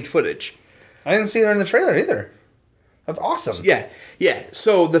not in the leaked footage. I didn't see her in the trailer either. That's awesome. Yeah.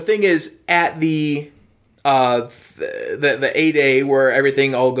 So the thing is, at the A-Day where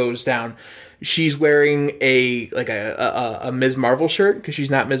everything all goes down, she's wearing a Ms. Marvel shirt because she's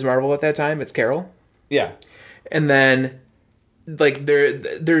not Ms. Marvel at that time. It's Carol. Yeah. And then like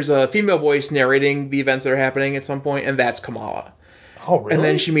there's a female voice narrating the events that are happening at some point, and that's Kamala. Oh, really? And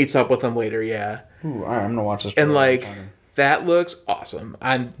then she meets up with them later. Yeah. Ooh, all right, I'm gonna watch this. And like that looks awesome.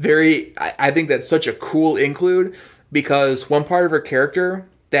 I think that's such a cool include because one part of her character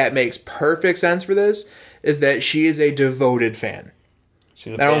that makes perfect sense for this is that she is a devoted fan.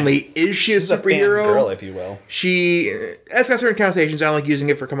 Not only is she a superhero, girl, if you will, that's got certain connotations. I don't like using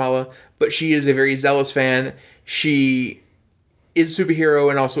it for Kamala, but she is a very zealous fan. She is a superhero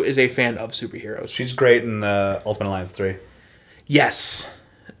and also is a fan of superheroes. She's great in the Ultimate Alliance 3. Yes.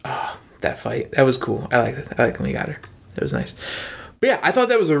 Oh, that fight. That was cool. I liked it. I liked when we got her. That was nice. But yeah, I thought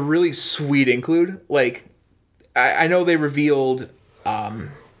that was a really sweet include. Like, I know they revealed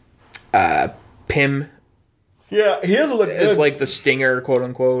Pym. Yeah, he doesn't look good. As like the stinger, quote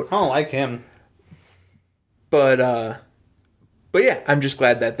unquote. I don't like him. But yeah, I'm just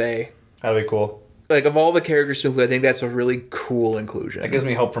glad that that'd be cool. Like, of all the characters to include, I think that's a really cool inclusion. That gives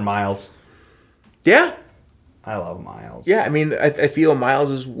me hope for Miles. Yeah. I love Miles. Yeah, I mean, I feel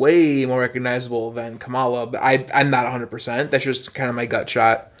Miles is way more recognizable than Kamala, but I'm not 100%. That's just kind of my gut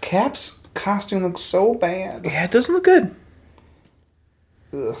shot. Cap's costume looks so bad. Yeah, it doesn't look good.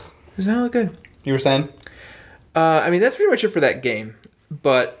 Ugh. It does not look good. You were saying? I mean, that's pretty much it for that game.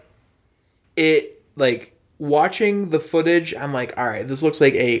 But it, like, watching the footage, I'm like, all right, this looks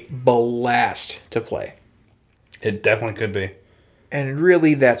like a blast to play. It definitely could be. And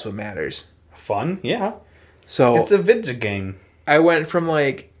really, that's what matters. Fun? Yeah. So it's a video game. I went from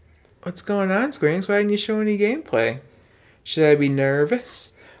like, what's going on, Square? Why didn't you show any gameplay? Should I be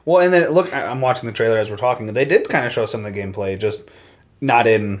nervous? Well, and then look, I'm watching the trailer as we're talking. They did kind of show some of the gameplay, just not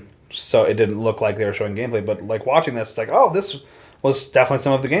in, so it didn't look like they were showing gameplay. But like watching this, it's like, oh, this was definitely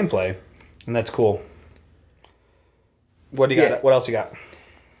some of the gameplay, and that's cool. What do you got? What else you got?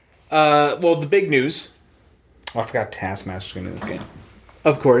 Well, the big news. Oh, I forgot Taskmaster's going to be in this game.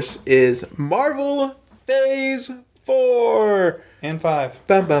 Of course, is Marvel Phase 4 and 5.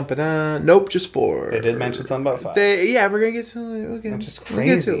 Bum, bum, ba-da. Nope, just 4. They did mention something about 5. Yeah, we're gonna get to it. Okay. That's just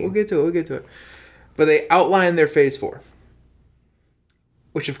crazy. We'll get to it. But they outlined their Phase 4,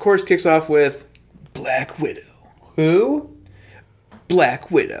 which of course kicks off with Black Widow. Who? Black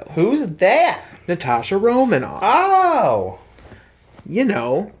Widow. Who's that? Natasha Romanoff. Oh. You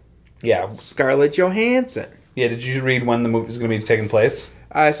know. Yeah. Scarlett Johansson. Yeah, did you read when the movie is going to be taking place?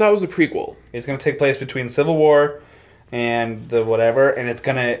 I saw it was a prequel. It's going to take place between Civil War and the whatever, and it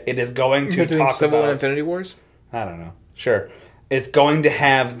is going to talk Civil about and Infinity Wars? I don't know. Sure. It's going to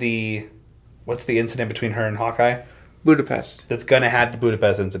have what's the incident between her and Hawkeye? Budapest. It's going to have the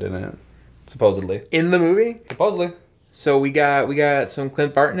Budapest incident in it, supposedly. In the movie? Supposedly. So we got some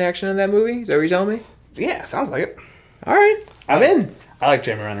Clint Barton action in that movie? Is that what you're telling me? Yeah, sounds like it. All right. I'm in. I like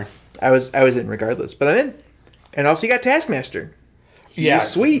Jeremy Renner. I was in regardless, but I'm in. And also you got Taskmaster. He's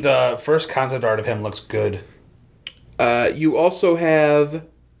sweet. The first concept art of him looks good. You also have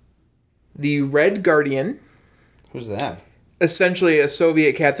the Red Guardian. Who's that? Essentially a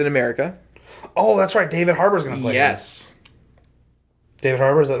Soviet Captain America. Oh, that's right. David Harbour's going to play him. Yes. David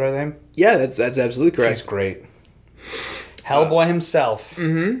Harbour, is that the right name? Yeah, that's absolutely correct. He's great. Hellboy himself.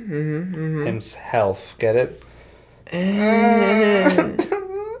 Himself. Get it? Said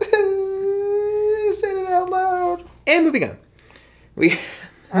it out loud. And moving on. I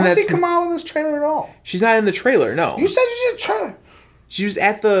don't see Kamala in this trailer at all. She's not in the trailer, no. You said she did a trailer. She was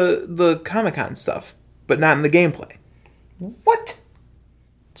at the Comic-Con stuff, but not in the gameplay. What?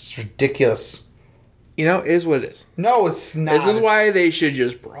 It's ridiculous. You know, it is what it is. No, it's not. This is why they should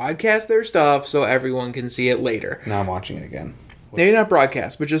just broadcast their stuff so everyone can see it later. Now I'm watching it again. Maybe not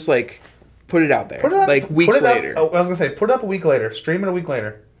broadcast, but just like put it out there. Put it up, like weeks later. I was gonna say, put it up a week later. Stream it a week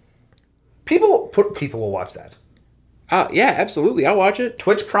later. People will watch that. Yeah, absolutely. I'll watch it.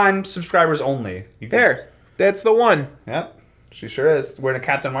 Twitch Prime subscribers only. There. That's the one. Yep. She sure is. Wearing a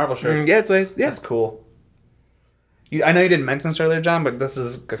Captain Marvel shirt. Yeah, it's nice. Yeah. That's cool. I know you didn't mention this earlier, John, but this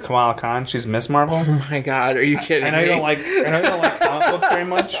is Kamala Khan. She's Miss Marvel. Oh my God, are you kidding me? I know you don't like comic books very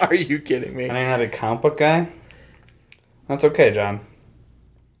much. Are you kidding me? I know you're not a comic book guy. That's okay, John.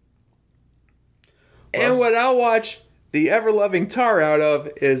 And what I'll watch the ever-loving tar out of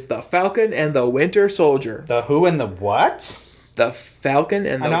is The Falcon and the Winter Soldier. The who and the what? The Falcon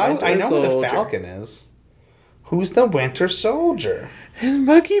and the Winter Soldier. I know who the Falcon is. Who's the Winter Soldier? It's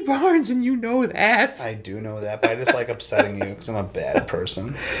Bucky Barnes, and you know that. I do know that, but I just like upsetting you because I'm a bad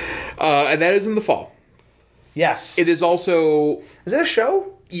person. And that is in the fall. Yes. It is also... Is it a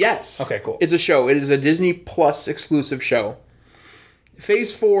show? Yes. Okay, cool. It's a show. It is a Disney Plus exclusive show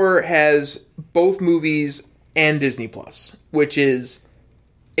Phase 4 has both movies and Disney Plus, which is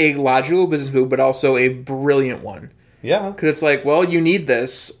a logical business move, but also a brilliant one. Yeah. Because it's like, well, you need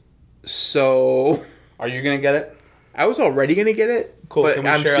this, so... Are you going to get it? I was already going to get it. Cool. But Can we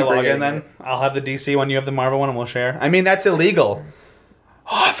I'm share a super login then? I'll have the DC one, you have the Marvel one, and we'll share. I mean, that's illegal.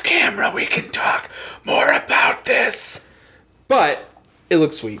 Off camera, we can talk more about this. But it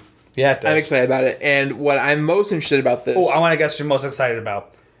looks sweet. Yeah, it does. I'm excited about it. And what I'm most interested about this... Oh, I want to guess what you're most excited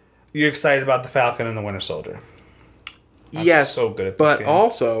about. You're excited about the Falcon and the Winter Soldier. I'm yes, so good at this but game.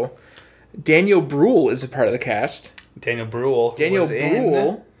 also, Daniel Bruhl is a part of the cast. Daniel Bruhl. Daniel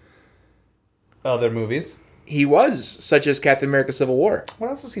Bruhl... Other movies. He was, such as Captain America Civil War. What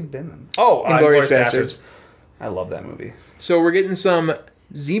else has he been in? Oh, Inglourious Bastards. I love that movie. So we're getting some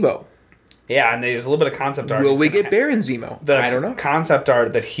Zemo. Yeah, and there's a little bit of concept art. Will we get Baron Zemo? I don't know. Concept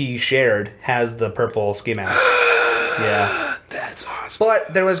art that he shared has the purple ski mask. Yeah. That's awesome.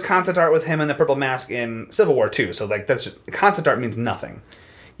 But there was concept art with him in the purple mask in Civil War too, so like that's just, concept art means nothing.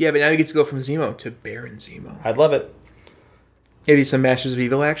 Yeah, but now we get to go from Zemo to Baron Zemo. I'd love it. Maybe some Masters of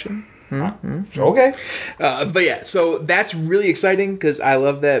Evil action. Okay. But yeah, so that's really exciting because I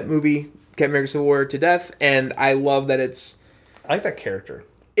love that movie, Captain America Civil War, to death, and I love that it's, I like that character.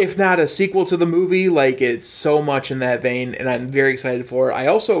 if not a sequel to the movie, like it's so much in that vein, and I'm very excited for it. I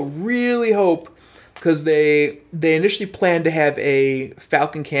also really hope, because they initially planned to have a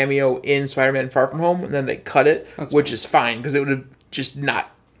Falcon cameo in Spider-Man Far From Home, and then they cut it, which is fine, because it would have just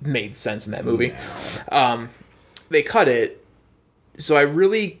not made sense in that movie. No. They cut it, so I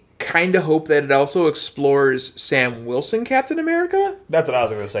really kind of hope that it also explores Sam Wilson Captain America. That's what I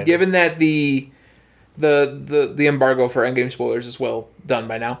was going to say. Given that the embargo for Endgame spoilers is well done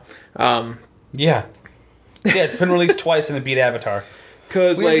by now. Yeah, it's been released twice and it beat Avatar.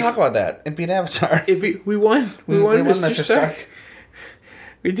 Because we didn't talk about that. It beat Avatar. If we won, we won Mr. Stark. Stark.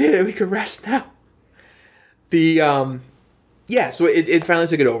 We did it. We could rest now. So it finally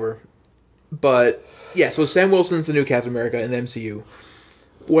took it over. But yeah, so Sam Wilson's the new Captain America in the MCU.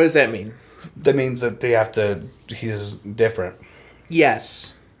 What does that mean? That means that he's different.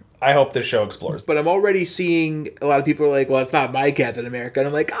 Yes. I hope this show explores. But I'm already seeing a lot of people are like, well, it's not my Captain America. And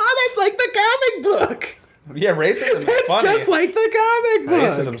I'm like, oh, that's like the comic book. Yeah, racism is funny. That's just like the comic book.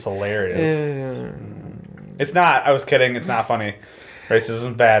 Racism's hilarious. It's not. I was kidding. It's not funny.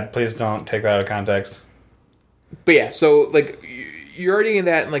 Racism's bad. Please don't take that out of context. But yeah, so like you're already in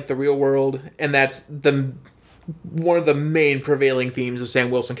that in like the real world, and that's one of the main prevailing themes of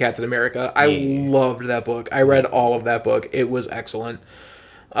Sam Wilson Captain America. I loved that book. I read all of that book. It was excellent.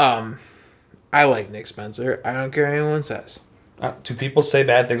 I like Nick Spencer. I don't care what anyone says. Do people say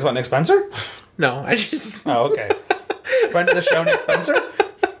bad things about Nick Spencer? No, I just... Oh, okay. Friend of the show, Nick Spencer?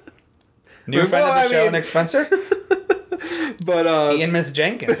 New friend of the show, Nick Spencer? But, Ian Miss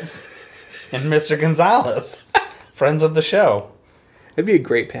Jenkins. And Mr. Gonzalez. Friends of the show. It'd be a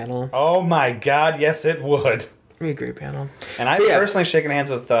great panel. Oh my god, yes it would. It'd be a great panel. And I've personally shaken hands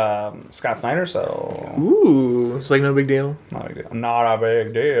with Scott Snyder, so... Ooh, it's like no big deal. Not a big deal. Not a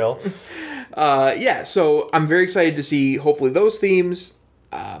big deal. Yeah, so I'm very excited to see, hopefully, those themes.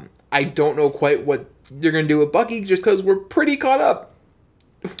 I don't know quite what they're going to do with Bucky, just because we're pretty caught up.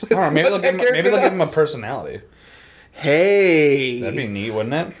 Maybe they'll give him a personality. Hey. That'd be neat,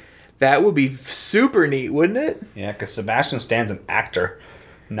 wouldn't it? That would be super neat, wouldn't it? Yeah, because Sebastian Stan's an actor,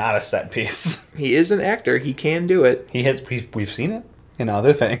 not a set piece. He is an actor. He can do it. We've seen it in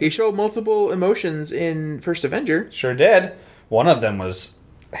other things. He showed multiple emotions in First Avenger. Sure did. One of them was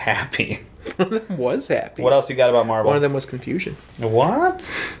happy. One of them was happy. What else you got about Marvel? One of them was confusion. What?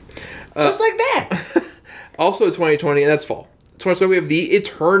 Just like that. Also 2020, and that's fall. 2020 we have the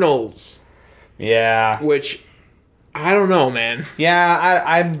Eternals. Yeah. Which, I don't know, man. Yeah,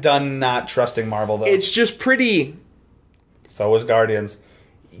 I'm done not trusting Marvel, though. It's just pretty... So was Guardians.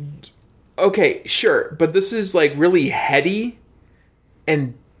 Okay, sure, but this is like really heady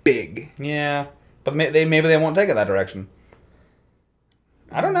and big. Yeah, but maybe they won't take it that direction.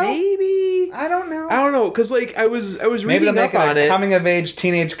 I don't know. Maybe I don't know because like I was maybe reading up on it. Coming of age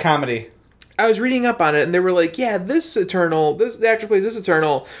teenage comedy. I was reading up on it, and they were like, "Yeah, the actor plays this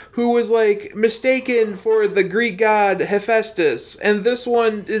Eternal, who was like mistaken for the Greek god Hephaestus, and this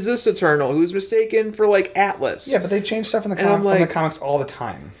one is this Eternal, who's mistaken for like Atlas." Yeah, but they change stuff in the comics all the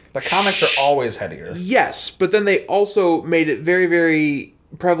time. The comics are always headier. Yes, but then they also made it very, very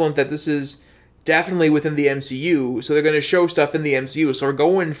prevalent that this is definitely within the MCU, so they're going to show stuff in the MCU. So we're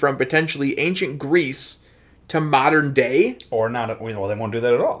going from potentially ancient Greece to modern day. Or not. Well, they won't do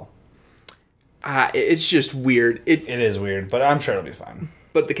that at all. It's just weird. It is weird, but I'm sure it'll be fine.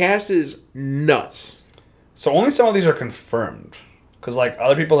 But the cast is nuts. So only some of these are confirmed. Because, like,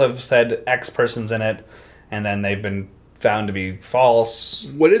 other people have said X person's in it, and then they've been found to be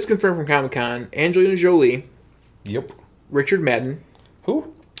false. What is confirmed from Comic-Con, Angelina Jolie. Yep. Richard Madden.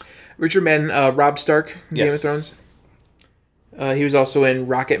 Who? Richard Madden, Robb Stark, Yes. Game of Thrones. He was also in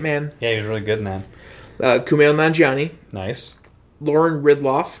Rocket Man. Yeah, he was really good in that. Kumail Nanjiani. Nice. Lauren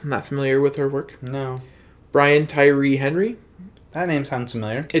Ridloff. Not familiar with her work. No. Brian Tyree Henry. That name sounds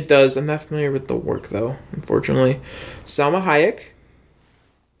familiar. It does. I'm not familiar with the work, though, unfortunately. Salma Hayek.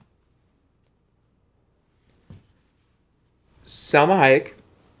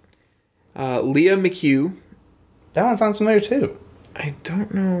 Leah McHugh. That one sounds familiar, too. I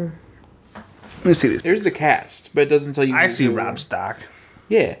don't know. Let me see this. There's the cast, but it doesn't tell you. I see who. Robb Stark.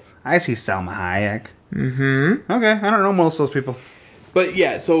 Yeah. I see Salma Hayek. Mm-hmm. Okay, I don't know most of those people. But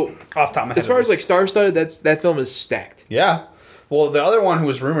yeah, so Off the top of my head. as far as like star-studded, that film is stacked. Yeah. Well, the other one who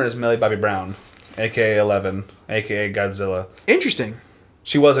was rumored is Millie Bobby Brown, a.k.a. 11, a.k.a. Godzilla. Interesting.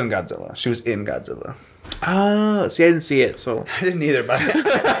 She was in Godzilla. She was in Godzilla. See, I didn't see it, so I didn't either, but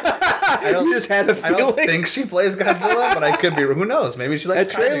I don't, you just had a I feeling. don't think she plays Godzilla, but I could be. Who knows? Maybe she likes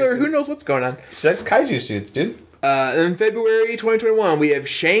That trailer, kaiju who suits. knows what's going on? She likes kaiju suits, dude. In February 2021, we have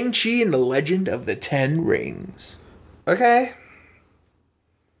Shang-Chi and the Legend of the Ten Rings. Okay.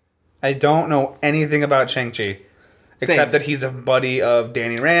 I don't know anything about Shang-Chi. Except that he's a buddy of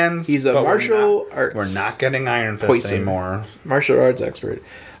Danny Rand's. He's a but martial arts. We're not getting Iron Fist Poison. anymore. Martial arts expert.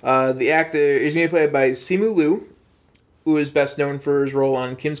 The actor is going to be played by Simu Liu, who is best known for his role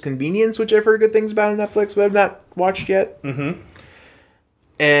on Kim's Convenience, which I've heard good things about on Netflix, but I've not watched yet. Mm-hmm.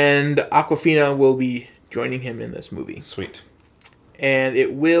 And Aquafina will be joining him in this movie. Sweet. And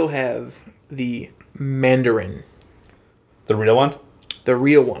it will have the Mandarin. The real one? The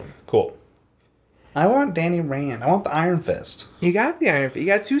real one. Cool. I want Danny Rand. I want the Iron Fist. You got the Iron Fist. You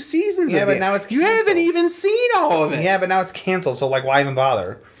got 2 seasons Yeah, of but it. now it's You canceled. haven't even seen all of it. Yeah, but now it's canceled, so, like, why even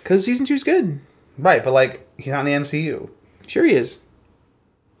bother? Because season 2 is good. Right, but, like, he's not in the MCU. Sure he is.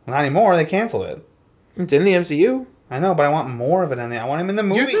 Well, not anymore. They canceled it. It's in the MCU. I know, but I want more of it in there. I want him in the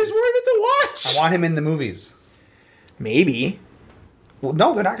movies. There's more of it to watch. I want him in the movies. Maybe. Well,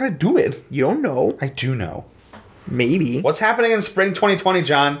 no, they're not going to do it. You don't know. I do know. Maybe. What's happening in spring 2020,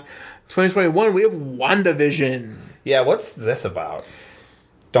 John? 2021, we have WandaVision. Yeah, what's this about?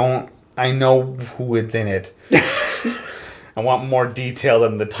 I know who it's in it. I want more detail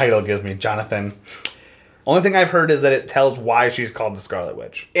than the title gives me, Jonathan. Only thing I've heard is that it tells why she's called the Scarlet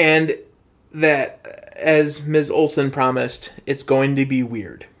Witch. And that, as Ms. Olsen promised, it's going to be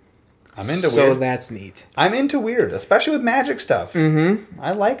weird. I'm into weird. So that's neat. I'm into weird, especially with magic stuff. Mm-hmm.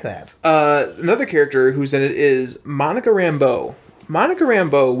 I like that. Another character who's in it is Monica Rambeau. Monica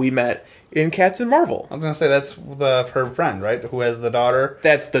Rambeau we met in Captain Marvel. I was going to say, that's her friend, right? Who has the daughter?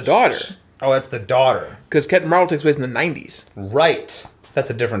 That's the daughter. Oh, that's the daughter. Because Captain Marvel takes place in the 90s. Right. That's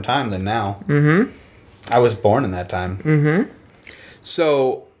a different time than now. Mm-hmm. I was born in that time. Mm-hmm.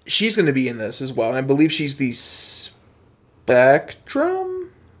 So she's going to be in this as well. And I believe she's the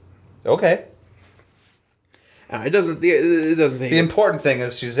Spectrum? Okay. It doesn't say. The important thing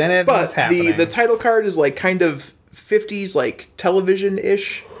is she's in it, but what's happening. the title card is like kind of 50s like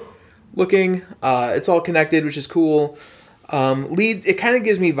television-ish looking. It's all connected, which is cool. It kind of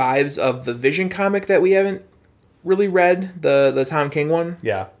gives me vibes of the Vision comic that we haven't really read, the Tom King one.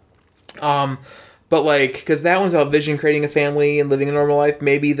 Yeah. But like, because that one's about Vision creating a family and living a normal life.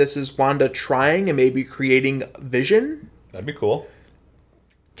 Maybe this is Wanda trying and maybe creating Vision. That'd be cool.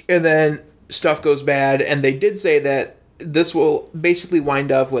 And then stuff goes bad, and they did say that this will basically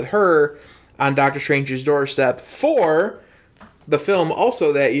wind up with her on Doctor Strange's doorstep for the film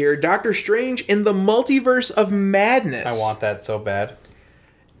also that year, Doctor Strange in the Multiverse of Madness. I want that so bad.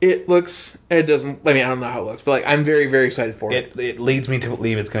 It looks... It doesn't... I mean, I don't know how it looks, but like, I'm very, very excited for it. It leads me to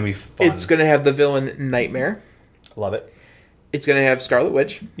believe it's going to be fun. It's going to have the villain Nightmare. Love it. It's going to have Scarlet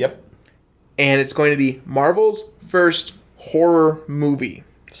Witch. Yep. And it's going to be Marvel's first horror movie.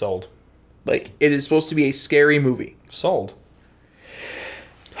 Sold. Like, it is supposed to be a scary movie. Sold.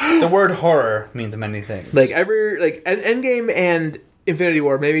 The word horror means many things. Like, Endgame and Infinity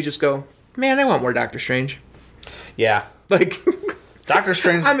War, maybe just go, man, I want more Doctor Strange. Yeah. Like... Doctor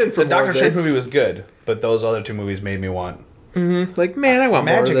Strange. I'm in for the more Doctor of Strange this. movie was good, but those other two movies made me want. Mm-hmm. Like, man, I want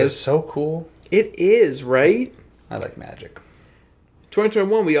more of Magic this. is so cool. It is, right? I like magic.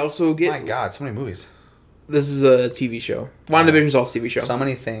 2021, we also get... My God, so many movies. This is a TV show. WandaVision's also a TV show. So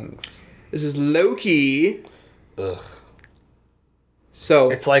many things. This is Loki. Ugh. So...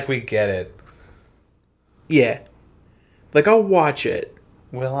 It's like we get it. Yeah. Like, I'll watch it.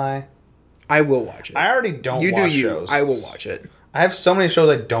 Will I? I will watch it. I already don't you watch do you. shows. I will watch it. I have so many shows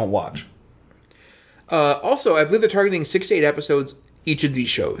I don't watch. Also, I believe they're targeting 6 to 8 episodes each of these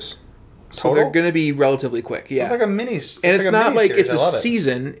shows. So Total? they're going to be relatively quick. Yeah. It's like a mini. And it's not like it's a I love it.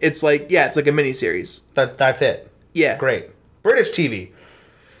 season. It's like, it's like a miniseries. That's it. Yeah. Great. British TV.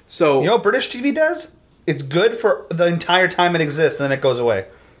 So You know what British TV does? It's good for the entire time it exists, and then it goes away.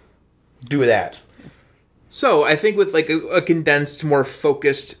 Do that. So I think with like a condensed, more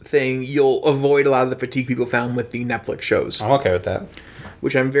focused thing, you'll avoid a lot of the fatigue people found with the Netflix shows, I'm okay with that.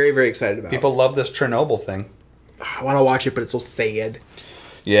 which I'm very, very excited about. People love this Chernobyl thing. I want to watch it, but it's so sad.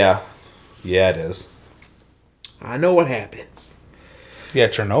 Yeah. Yeah, it is. I know what happens. Yeah,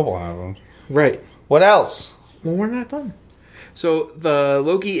 Chernobyl. Right. What else? Well, we're not done. So the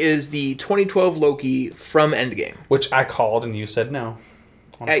Loki is the 2012 Loki from Endgame. Which I called and you said no.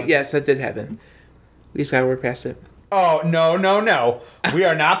 Yes, that did happen. We just got word past it. Oh, no. We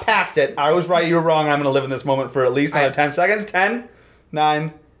are not past it. I was right, you were wrong. I'm going to live in this moment for at least another 10 seconds. 10,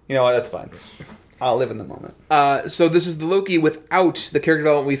 9. You know what? That's fine. I'll live in the moment. So this is the Loki without the character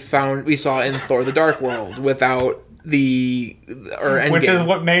development we saw in Thor: The Dark World, without Endgame. Which is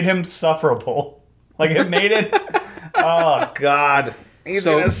what made him sufferable. Like, it made it... oh, God. He's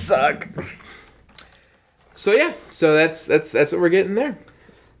going to suck. So, yeah. So that's what we're getting there.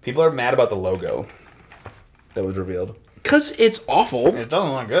 People are mad about the logo that was revealed. Because it's awful. It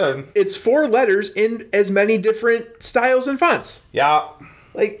doesn't look good. It's 4 letters in as many different styles and fonts. Yeah.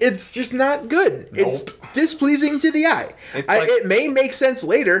 Like, it's just not good. Nope. It's displeasing to the eye. Like, it may make sense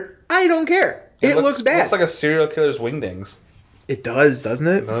later. I don't care. It looks bad. It looks like a serial killer's wingdings. It does, doesn't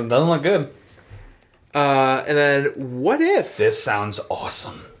it? It doesn't look good. And then, What If? This sounds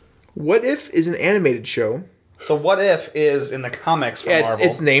awesome. What If is an animated show. So What If is in the comics from Marvel.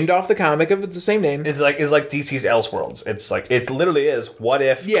 It's named off the comic of the same name. It's like DC's Elseworlds. It's like it literally is. What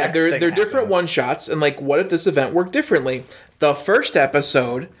if? Yeah, X they're thing different happened? one shots, and like, what if this event worked differently? The first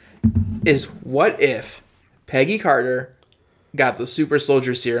episode is what if Peggy Carter got the super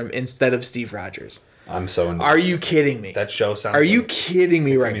soldier serum instead of Steve Rogers. I'm so into Are you kidding me? that show sounds. Are you kidding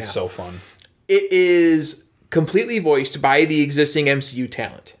me right now? It's so fun. It is completely voiced by the existing MCU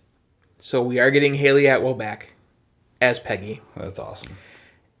talent. So we are getting Haley Atwell back as Peggy. That's awesome.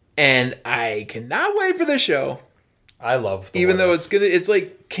 And I cannot wait for the show. I love Even though it's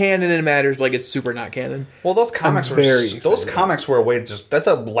like canon and matters, but like it's super not canon. Well, those comics I'm were very those excited. comics were a way to just that's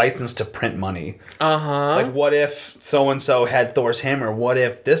a license to print money. Like what if so and so had Thor's hammer? What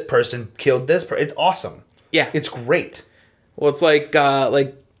if this person killed this person? It's awesome. Yeah. It's great. Well, it's like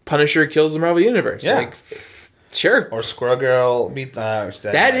Punisher kills the Marvel Universe. Yeah. Like, sure. Or Squirrel Girl beats.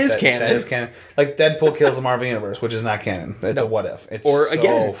 That is canon. That is canon. Like Deadpool kills the Marvel Universe, which is not canon. It's a what if. It's so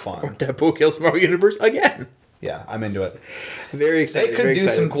again, fun. Or Deadpool kills the Marvel Universe again. Yeah, I'm into it. Very excited. They could do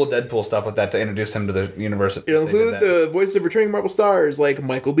some cool Deadpool stuff with that to introduce him to the universe. It'll include the voices of returning Marvel stars like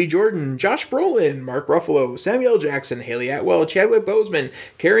Michael B. Jordan, Josh Brolin, Mark Ruffalo, Samuel L. Jackson, Haley Atwell, Chadwick Boseman,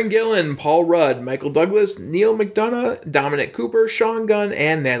 Karen Gillan, Paul Rudd, Michael Douglas, Neil McDonough, Dominic Cooper, Sean Gunn,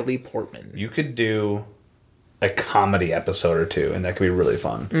 and Natalie Portman. You could do a comedy episode or two, and that could be really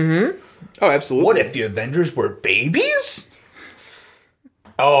fun. Mm-hmm. Oh, absolutely. What if the Avengers were babies?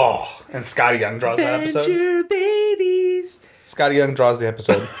 Oh, and Scotty Young draws that episode. Avenger babies. Scotty Young draws the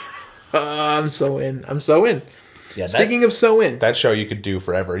episode. I'm so in. Yeah, Speaking of so in. that show you could do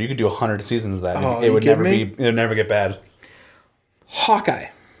forever. You could do 100 seasons of that. Oh, it you would kidding never me? be. It would never get bad. Hawkeye.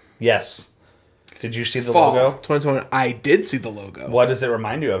 Yes. Did you see the Fall logo? 2020. I did see the logo. What does it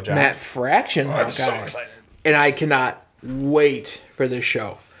remind you of, John? Matt Fraction. I'm Hawkeye. so excited. And I cannot wait for this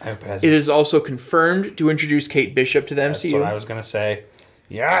show. It It is also confirmed to introduce Kate Bishop to the That's MCU. what I was gonna say.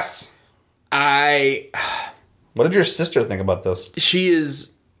 Yes. What did your sister think about this? She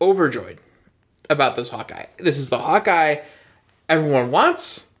is overjoyed about this Hawkeye. This is the Hawkeye everyone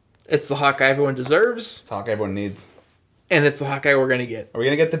wants. It's the Hawkeye everyone deserves. It's Hawkeye everyone needs. And it's the Hawkeye we're going to get. Are we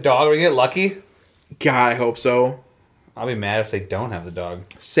gonna get the dog? Are we gonna get lucky? God, I hope so. I'll be mad if they don't have the dog.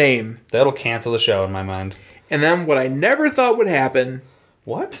 Same. That'll cancel the show in my mind. And then what I never thought would happen.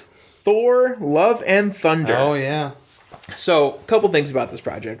 What? Thor, Love and Thunder. Oh, yeah. So, a couple things about this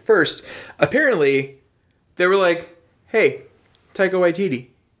project. First, apparently, they were like, hey, Taika Waititi,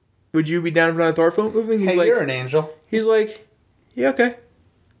 would you be down for another Thor film movie? Hey, you're an angel. He's like, yeah, okay.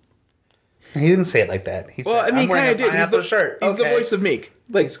 He didn't say it like that. He Well, said, I mean, I'm wearing kind of a did. pineapple shirt. He's the Okay. voice of Meek.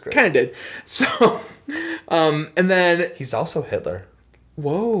 Like, He's great. kind of did. So, and then... He's also Hitler.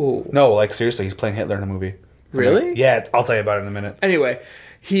 Whoa. No, like, seriously, he's playing Hitler in a movie. Really? Yeah, I'll tell you about it in a minute. Anyway,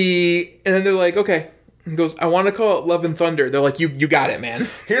 and then they're like, okay. He goes, I want to call it Love and Thunder. They're like, you got it, man.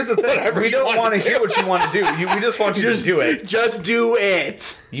 Here's the thing. We don't want to hear what you want to do. We just want you to do it. Just do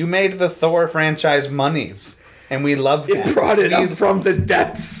it. You made the Thor franchise monies, and we love that. It brought it up from the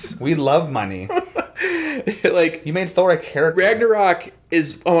depths. We love money. Like, You made Thor a character. Ragnarok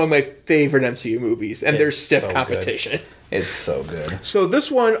is one of my favorite MCU movies, and there's stiff so competition. Good. It's so good. So this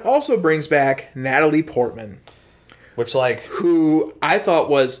one also brings back Natalie Portman, Which, like... who I thought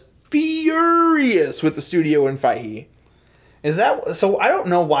was furious with the studio in Fahey. Is that... So, I don't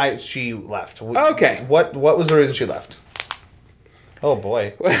know why she left. Okay. What was the reason she left? Oh,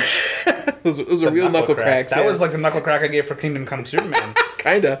 boy. Those are real knuckle cracks. That was like the knuckle crack I gave for Kingdom Come Superman.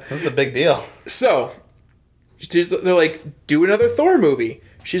 Kinda. This is a big deal. So, they're like, do another Thor movie.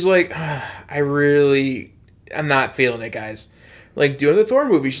 She's like, I'm not feeling it, guys. Like, do another Thor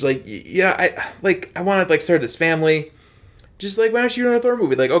movie. She's like, yeah, I want to, like, start this family. Just, like, why don't you do another Thor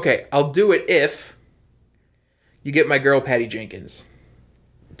movie? Like, okay, I'll do it if you get my girl Patty Jenkins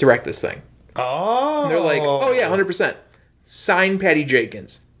direct this thing. Oh. And they're like, oh, yeah, 100%. Sign Patty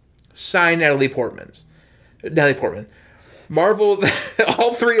Jenkins. Sign Natalie Portman. Marvel,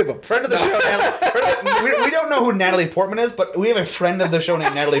 all three of them. Friend of the show, Natalie. We don't know who Natalie Portman is, but we have a friend of the show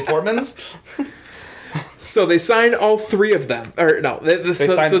named Natalie Portman's. So they signed all three of them. Or no, they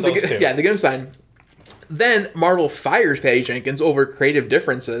signed those two. Yeah, they get them signed. Then Marvel fires Patty Jenkins over creative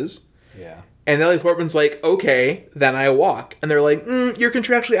differences. Yeah. And Natalie Portman's like, okay, then I walk. And they're like, you're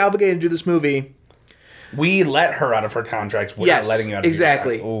contractually obligated to do this movie. We let her out of her contract without letting you out of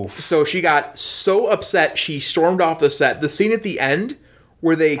exactly. your contract. So she got so upset she stormed off the set. The scene at the end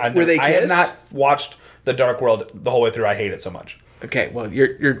where they kiss. I have not watched The Dark World the whole way through. I hate it so much. Okay, well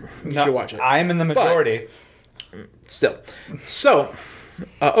you should watch it. I'm in the majority. But still. So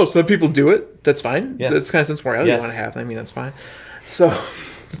some people do it. That's fine. Yes. That's kind of sense morality you want to have. I mean, that's fine. So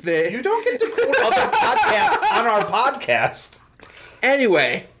you don't get to quote other podcasts on our podcast.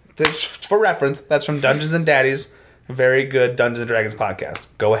 Anyway. For reference, that's from Dungeons and Daddies, very good Dungeons and Dragons podcast.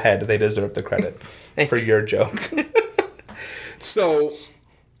 Go ahead, they deserve the credit for your joke. So,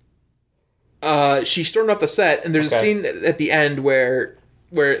 she stormed off the set, and there's a scene at the end where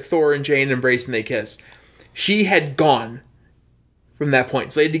Thor and Jane embrace and they kiss. She had gone from that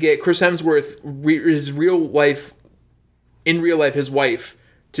point, so they had to get Chris Hemsworth, his his wife,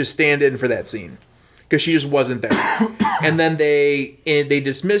 to stand in for that scene. Because she just wasn't there. And then they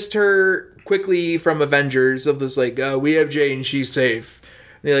dismissed her quickly from Avengers of this, like, we have Jane, she's safe.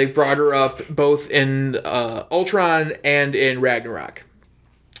 And they, like, brought her up both in Ultron and in Ragnarok.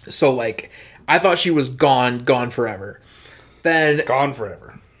 So, like, I thought she was gone forever. Gone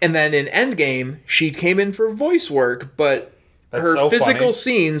forever. And then in Endgame, she came in for voice work, but her physical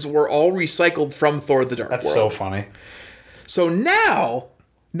scenes were all recycled from Thor the Dark World. That's so funny. So now...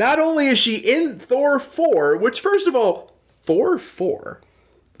 not only is she in Thor 4, which, first of all, Thor 4.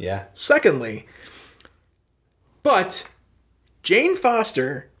 Yeah. Secondly, but Jane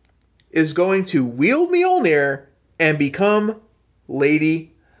Foster is going to wield Mjolnir and become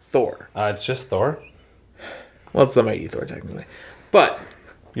Lady Thor. It's just Thor? Well, it's the Mighty Thor, technically. But...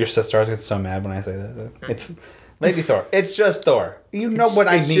 your sister always gets so mad when I say that. It's Lady Thor. It's just Thor. You know what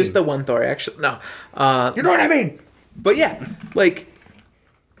I mean. It's just the one Thor, actually. No. You know what I mean? But yeah, like...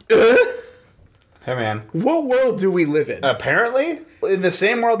 Hey, man. what world do we live in? Apparently, in the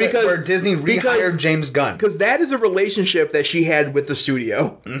same world where Disney rehired James Gunn. Because that is a relationship that she had with the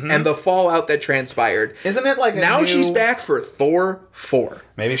studio and the fallout that transpired. Isn't it like now she's back for Thor 4.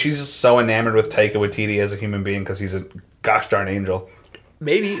 Maybe she's so enamored with Taika Waititi as a human being because he's a gosh darn angel.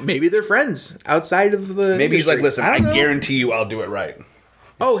 Maybe they're friends outside of the Maybe he's like, industry. listen, I guarantee you I'll do it right.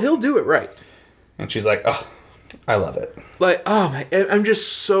 Oh, he'll do it right. And she's like, oh, I love it. Like, oh my, I'm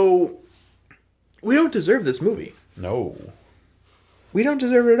just so... we don't deserve this movie. No. We don't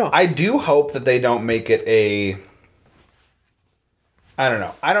deserve it at all. I do hope that they don't make it a... I don't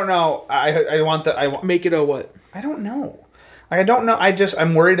know. I want the... Make it a what? I don't know. I don't know.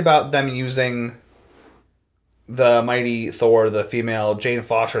 I'm worried about them using the Mighty Thor, the female Jane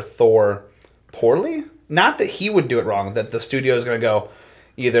Foster Thor, poorly. Not that he would do it wrong, that the studio is going to go,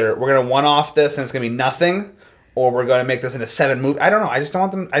 either we're going to one-off this and it's going to be nothing, or we're going to make this into 7 movies. I don't know. I just don't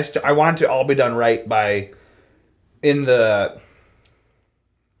want them... I want it to all be done right in the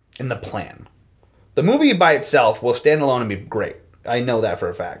plan. The movie by itself will stand alone and be great. I know that for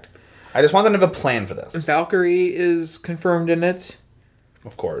a fact. I just want them to have a plan for this. Valkyrie is confirmed in it.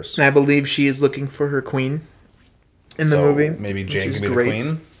 Of course. And I believe she is looking for her queen in the movie. Maybe Jane can be the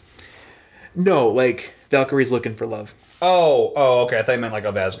queen? No, like, Valkyrie's looking for love. Oh, okay. I thought you meant like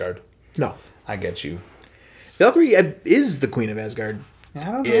of Asgard. No. I get you. Valkyrie is the queen of Asgard.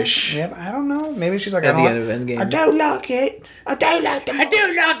 I don't know. Ish. Yeah, I don't know. Maybe she's like... at the end of Endgame. I don't like it. I don't like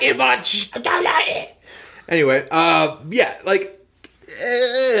it much. I don't like it. Anyway, yeah, like,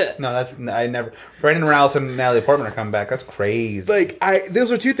 No, I never. Brandon Routh and Natalie Portman are coming back. That's crazy. Like,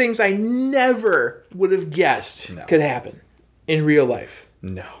 those are two things I never would have guessed could happen in real life.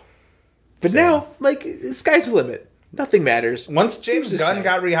 No. But now, like, the sky's the limit. Nothing matters. Once James Gunn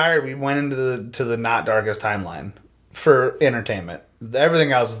got rehired, we went into the not darkest timeline for entertainment.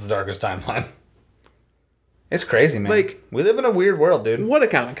 Everything else is the darkest timeline. It's crazy, man. Like, we live in a weird world, dude. What a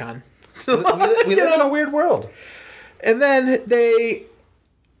Comic-Con. we live in a weird world. And then they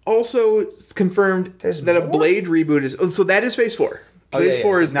also confirmed that a Blade reboot is... So that is Phase 4. Phase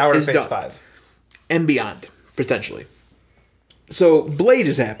 4 is now we're in Phase 5. And beyond, potentially. So Blade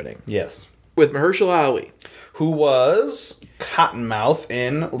is happening. Yes. With Mahershala Ali. Who was Cottonmouth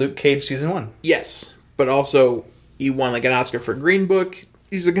in Luke Cage Season 1. Yes. But also, he won like an Oscar for Green Book.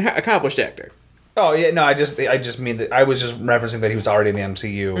 He's an accomplished actor. Oh, yeah, no, I just mean that I was just referencing that he was already in the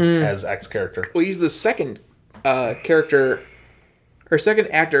MCU as X character. Well, he's the second character, or second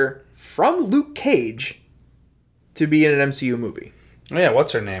actor from Luke Cage to be in an MCU movie. Oh, yeah,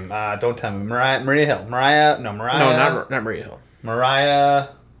 what's her name? Don't tell me. Maria Hill. No, not Maria Hill. Mariah,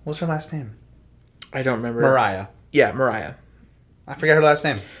 what's her last name? I don't remember. Mariah. Yeah, Mariah. I forget her last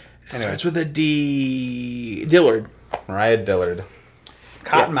name. It starts with a D. Dillard. Mariah Dillard.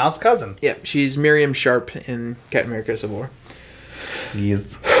 Cottonmouth's cousin. Yeah, she's Miriam Sharp in Captain America Civil War.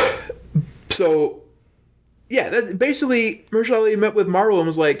 Yes. So, yeah, that basically, Mahershala Ali met with Marvel and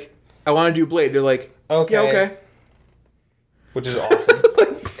was like, I want to do Blade. They're like, okay. Yeah, okay. Which is awesome.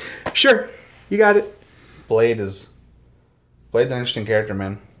 Sure, you got it. Blade's an interesting character,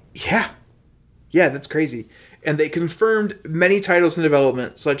 man. Yeah. Yeah, that's crazy. And they confirmed many titles in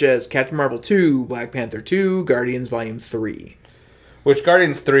development, such as Captain Marvel 2, Black Panther 2, Guardians Volume 3. Which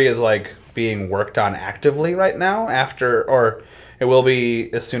Guardians 3 is like being worked on actively right now or it will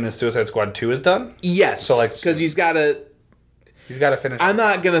be as soon as Suicide Squad 2 is done? Yes. So like, because he's got to finish. I'm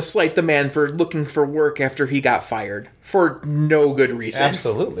not going to slight the man for looking for work after he got fired for no good reason.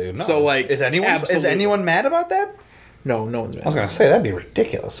 Absolutely. No. So like, is anyone mad about that? No one's mad. I was going to say that'd be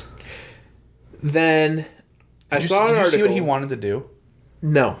ridiculous. Then I saw an article. Did you see what he wanted to do?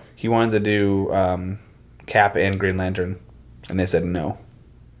 No. He wanted to do Cap and Green Lantern, and they said no.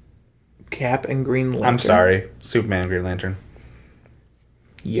 Cap and Green Lantern? I'm sorry. Superman and Green Lantern.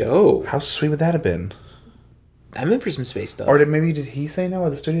 Yo. How sweet would that have been? I'm in for some space stuff. Or did he say no, or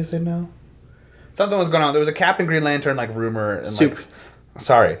the studio say no? Something was going on. There was a Cap and Green Lantern like rumor. And,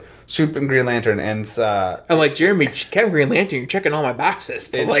 Soup and Green Lantern, and I'm like, Jeremy, Captain Green Lantern, you're checking all my boxes,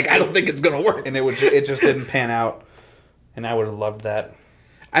 but I don't think it's gonna work. And it just didn't pan out, and I would have loved that.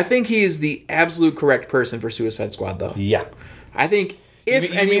 I think he is the absolute correct person for Suicide Squad, though. Yeah, I think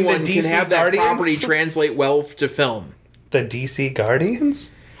if anyone can have that property translate well to film, the DC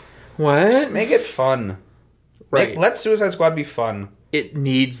Guardians. What? Just make it fun, right? Let Suicide Squad be fun. It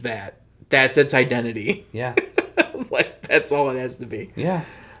needs that. That's its identity. Yeah, like that's all it has to be. Yeah.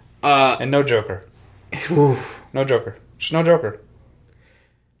 And no Joker. No Joker. Just no Joker.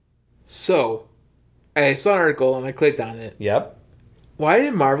 So, I saw an article and I clicked on it. Yep. Why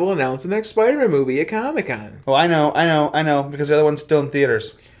didn't Marvel announce the next Spider-Man movie at Comic-Con? Oh, I know. Because the other one's still in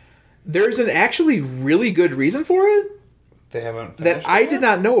theaters. There's an actually really good reason for it. They haven't that I did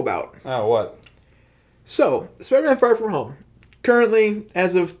not know about. Oh, what? So, Spider-Man Far From Home. Currently,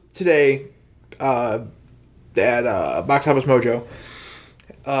 as of today, at Box Office Mojo,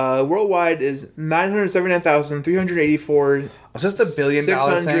 worldwide is $979,384. Is this the $1 billion thing?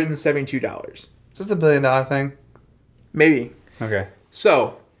 $672. Is this the $1 billion thing? Maybe. Okay.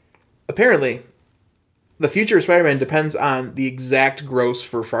 So, apparently, the future of Spider-Man depends on the exact gross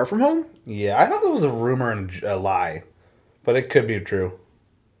for Far From Home. Yeah, I thought that was a rumor and a lie, but it could be true.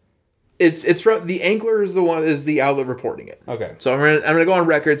 It's from the Angler is the outlet reporting it. Okay. So I'm gonna go on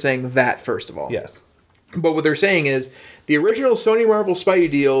record saying that first of all. Yes. But what they're saying is the original Sony Marvel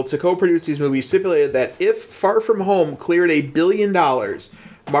Spidey deal to co-produce these movies stipulated that if Far From Home cleared $1 billion,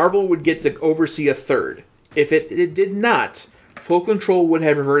 Marvel would get to oversee a third. If it did not, full control would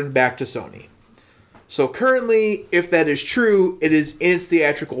have reverted back to Sony. So currently, if that is true, it is in its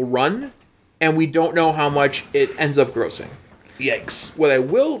theatrical run, and we don't know how much it ends up grossing. Yikes. What I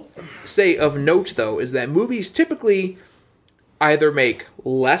will say of note, though, is that movies typically either make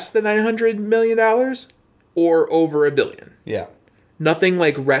less than $900 million or over $1 billion. Yeah. Nothing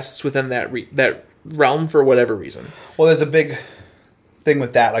like rests within that realm for whatever reason. Well, there's a big thing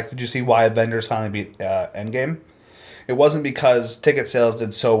with that. Like, did you see why Avengers finally beat Endgame? It wasn't because ticket sales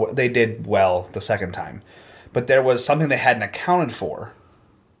did well the second time, but there was something they hadn't accounted for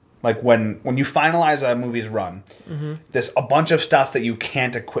Like when you finalize a movie's run, there's a bunch of stuff that you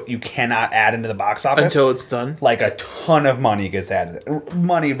cannot add into the box office until it's done. Like a ton of money gets added.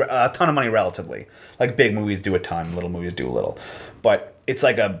 A ton of money relatively. Like big movies do a ton, little movies do a little. But it's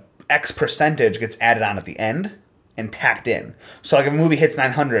like a X percentage gets added on at the end and tacked in. So like if a movie hits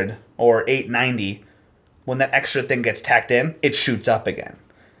 900 or 890, when that extra thing gets tacked in, it shoots up again.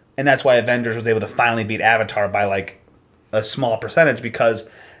 And that's why Avengers was able to finally beat Avatar by like a small percentage, because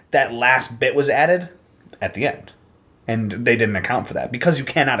that last bit was added at the end. And they didn't account for that. Because you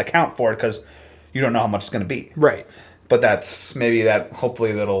cannot account for it because you don't know how much it's going to be. Right. But that's maybe that,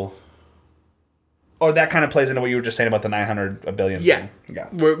 hopefully that'll... Or that kind of plays into what you were just saying about the 900 a billion. Yeah. Thing. Yeah.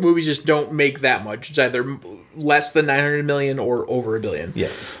 Where movies just don't make that much. It's either less than 900 million or over $1 billion.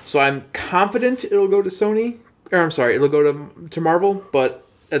 Yes. So I'm confident it'll go to Sony. Or I'm sorry, it'll go to Marvel, but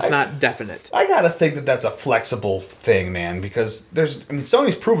it's not definite. I gotta think that that's a flexible thing, man, because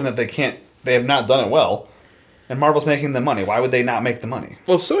Sony's proven that they have not done it well, and Marvel's making the money. Why would they not make the money?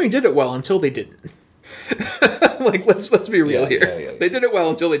 Well, Sony did it well until they didn't. Like, let's be real here. Yeah. They did it well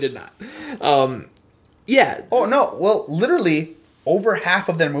until they did not. Yeah. Oh no! Well, literally, over half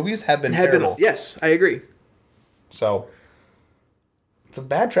of their movies have been terrible. Yes, I agree. So, it's a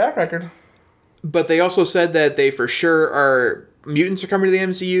bad track record. But they also said that they for sure are... Mutants are coming to the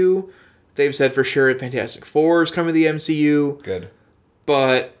MCU. They've said for sure Fantastic Four is coming to the MCU. Good.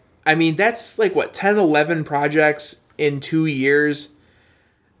 But, I mean, that's like, 10, 11 projects in 2 years.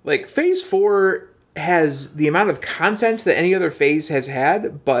 Like, Phase 4 has the amount of content that any other phase has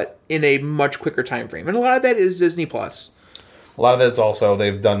had, but in a much quicker time frame. And a lot of that is Disney+. Plus. A lot of it's also,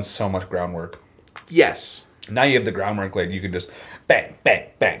 they've done so much groundwork. Yes. Now you have the groundwork laid, you can just bang, bang,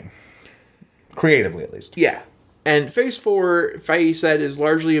 bang. Creatively, at least. Yeah. And Phase 4, Feige said, is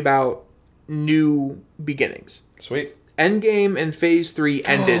largely about new beginnings. Sweet. Endgame and Phase 3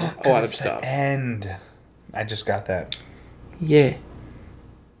 ended a lot of It's the stuff. end. I just got that. Yeah.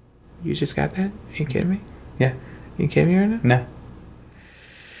 You just got that? You kidding me? Yeah. You kidding me right now? No.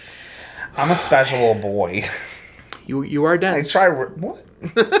 I'm a special little boy. You are dense. What?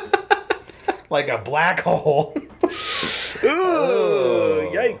 Like a black hole.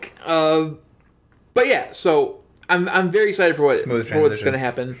 Ooh, yike. But yeah, so I'm very excited for what's going to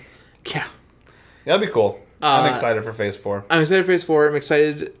happen. Yeah. That'll be cool. I'm excited for Phase 4. I'm excited for Phase 4. I'm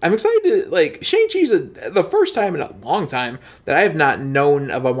excited to, like, Shang-Chi's the first time in a long time that I have not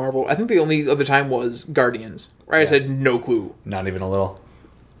known of a Marvel. I think the only other time was Guardians, where I said no clue. Not even a little.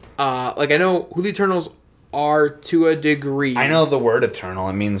 Like, I know who the Eternals are to a degree. I know the word eternal.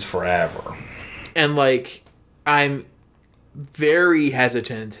 It means forever. And, like, I'm very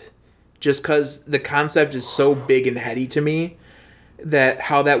hesitant just because the concept is so big and heady to me that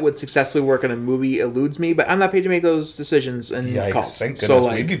how that would successfully work in a movie eludes me, but I'm not paid to make those decisions and calls. Thank goodness. So,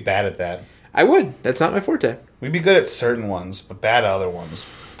 like, we'd be bad at that. I would. That's not my forte. We'd be good at certain ones, but bad at other ones.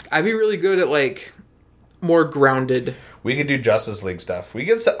 I'd be really good at, like, more grounded. We could do Justice League stuff.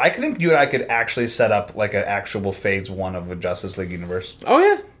 I think you and I could actually set up, like, an actual Phase 1 of a Justice League universe. Oh,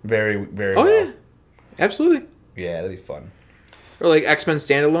 yeah. Very, very well. Oh, yeah. Absolutely. Yeah, that'd be fun. Or, like, X-Men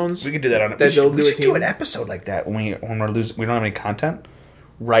standalones. We could do that on... We should do an episode like that when we don't have any content.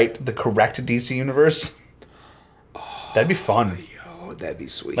 Write the correct DC universe. That'd be fun. Yo, that'd be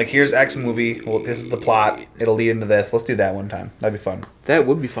sweet. Like, here's X movie. Well, this is the plot. It'll lead into this. Let's do that one time. That'd be fun. That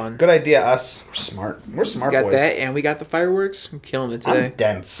would be fun. Good idea, us. We're smart. We're smart boys. We got that, and we got the fireworks. I'm killing it today. I'm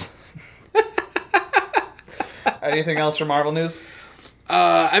dense. Anything else for Marvel news?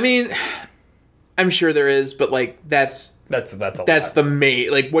 I mean, I'm sure there is, but, like, that's the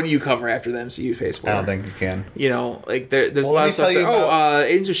main. Like, what do you cover after the MCU Phase 4? I don't think you can. You know, like, there's a lot of stuff.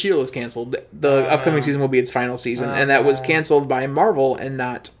 Agents of S.H.I.E.L.D. is canceled. The upcoming season will be its final season, and that was canceled by Marvel and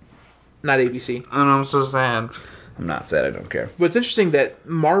not ABC. And I'm so sad. I'm not sad. I don't care. But it's interesting that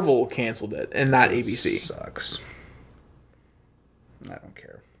Marvel canceled it and not ABC. Sucks. I don't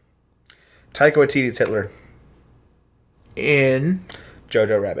care. Taika Waititi's Hitler. In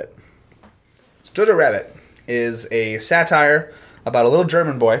Jojo Rabbit. So Jojo Rabbit is a satire about a little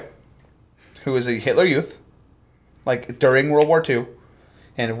German boy who is a Hitler Youth, like during World War II.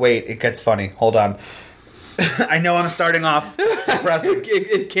 And wait, it gets funny. Hold on. I know I'm starting off depressing.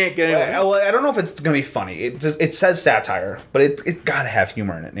 it can't get anywhere. Well, I don't know if it's going to be funny. It says satire, but it's got to have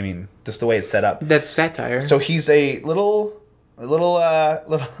humor in it. I mean, just the way it's set up. That's satire. So he's a little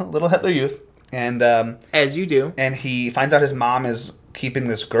Hitler Youth, and as you do, and he finds out his mom is keeping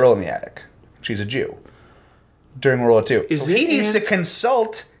this girl in the attic. She's a Jew. During World War II. So he needs to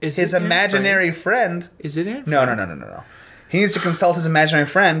consult his imaginary friend. Is it Anne? No. He needs to consult his imaginary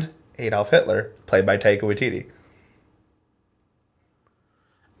friend, Adolf Hitler, played by Taika Waititi.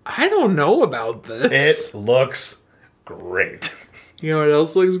 I don't know about this. It looks great. You know what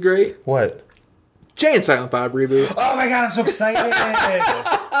else looks great? What? Jay and Silent Bob reboot. Oh my god, I'm so excited!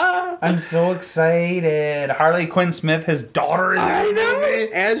 I'm so excited. Harley Quinn Smith, his daughter, is in the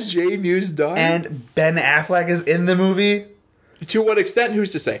movie. As Jay New's daughter. And Ben Affleck is in the movie. To what extent?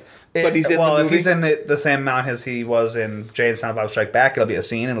 Who's to say? But he's in the movie. If he's in it the same amount as he was in Jay and Silent Bob Strike Back, it'll be a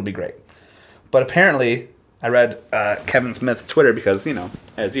scene and it'll be great. But apparently, I read Kevin Smith's Twitter because, you know,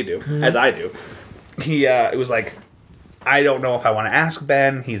 as you do, as I do, he it was like, I don't know if I want to ask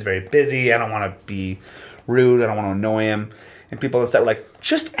Ben. He's very busy. I don't want to be rude. I don't want to annoy him. And people instead were like,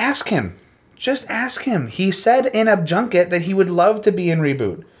 just ask him. Just ask him. He said in a junket that he would love to be in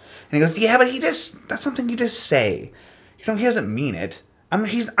Reboot. And he goes, yeah, but that's something you just say. He doesn't mean it. I'm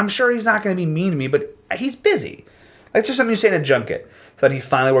sure he's not going to be mean to me, but he's busy. That's just something you say in a junket. So then he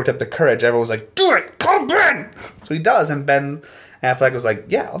finally worked up the courage. Everyone was like, do it. Call Ben. So he does. And Ben Affleck was like,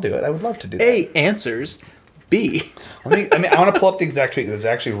 yeah, I'll do it. I would love to do that. A, answers. B. I want to pull up the exact tweet because it's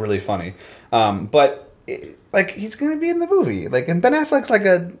actually really funny. He's going to be in the movie. And Ben Affleck's like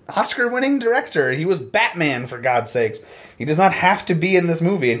an Oscar-winning director. He was Batman, for God's sakes. He does not have to be in this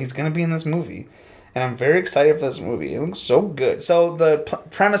movie, and he's going to be in this movie. And I'm very excited for this movie. It looks so good. So the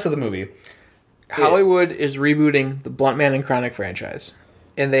premise of the movie: Hollywood is rebooting the Blunt Man and Chronic franchise,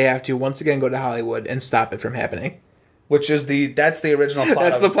 and they have to once again go to Hollywood and stop it from happening. That's the original plot.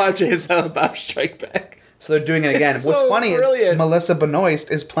 That's the plot of Jay and Silent Bob Strike Back. So they're doing it again. It's What's so funny brilliant. is Melissa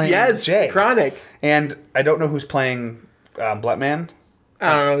Benoist is playing Jay. Chronic. And I don't know who's playing Blunt Man.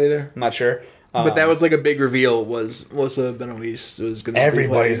 I don't know either. I'm not sure. But that was like a big reveal. Was Melissa Benoist was going to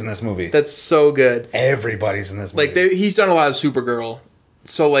Everybody's in this movie. That's so good. Everybody's in this movie. He's done a lot of Supergirl,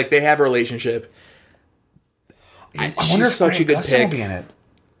 so they have a relationship. I wonder if such a good Gustin will pick. be in it.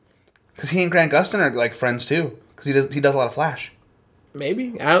 Because he and Grant Gustin are friends too. Because he does a lot of Flash.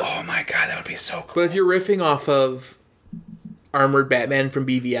 Maybe. Oh my god, that would be so cool. But if you're riffing off of Armored Batman from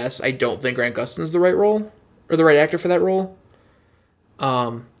BVS, I don't think Grant Gustin's the right role or the right actor for that role.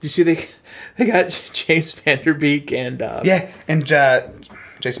 Do you see they got James Van Der Beek and and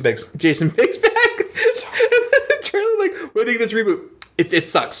Jason Biggs. Jason Biggs back. The trailer, what do you think of this reboot? It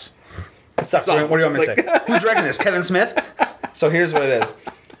sucks. It sucks. What do you want me to say? Who's directing this? Kevin Smith? So here's what it is.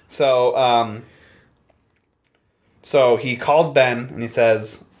 So he calls Ben and he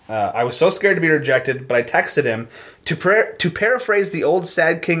says, I was so scared to be rejected, but I texted him to paraphrase the old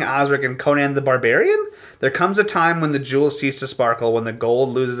sad King Osric in Conan the Barbarian. There comes a time when the jewels cease to sparkle, when the gold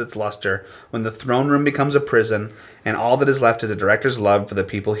loses its luster, when the throne room becomes a prison, and all that is left is a director's love for the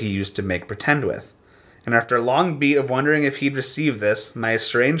people he used to make pretend with. And after a long beat of wondering if he'd receive this, my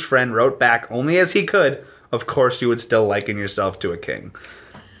estranged friend wrote back only as he could, of course you would still liken yourself to a king.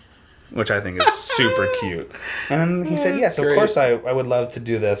 Which I think is super cute. And he said, yes, of course I would love to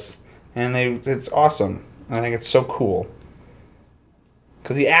do this. And it's awesome. And I think it's so cool.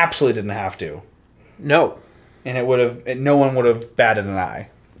 Because he absolutely didn't have to. No. And no one would have batted an eye.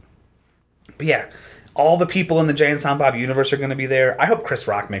 But yeah, all the people in the Jay and Silent Bob universe are going to be there. I hope Chris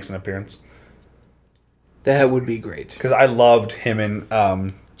Rock makes an appearance. That would be great. Because I loved him in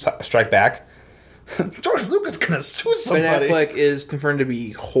Strike Back. George Lucas gonna sue somebody. Ben Affleck is confirmed to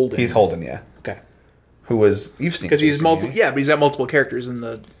be Holden. He's Holden, yeah. Okay. Who was you've seen because he's multiple. Yeah, but he's got multiple characters in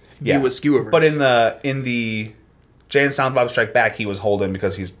the View Askew-verse. But in the Jay and Silent Bob Strike Back, he was Holden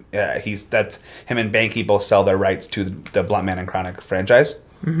because he's that's him and Banky both sell their rights to the Blunt Man and Chronic franchise.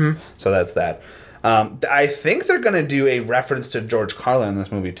 Mm-hmm. So that's that. I think they're gonna do a reference to George Carlin in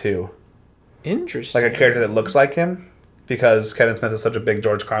this movie too. Interesting. Like a character that looks like him. Because Kevin Smith is such a big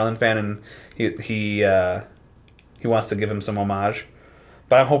George Carlin fan, and he wants to give him some homage.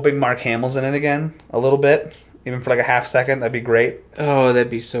 But I'm hoping Mark Hamill's in it again a little bit, even for like a half second. That'd be great. Oh, that'd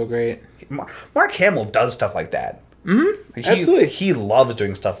be so great. Mark Hamill does stuff like that. Mm-hmm. Absolutely, he loves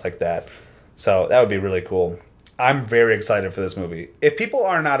doing stuff like that. So that would be really cool. I'm very excited for this movie. If people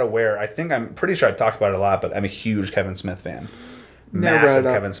are not aware, I'm pretty sure I've talked about it a lot, but I'm a huge Kevin Smith fan. Massive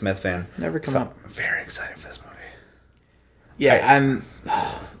Kevin Smith fan. Never come up. I'm very excited for this movie. Yeah,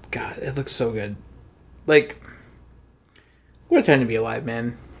 oh, God, it looks so good. Like, what a time to be alive,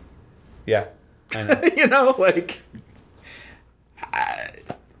 man. Yeah, I know. You know,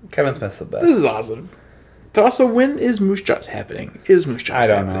 Kevin Smith's the best. This is awesome. But also, when is Moose Jaws happening? Is Moose Jaws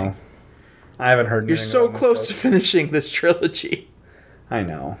happening? I don't know. I haven't heard anything. You're so close to finishing this trilogy. I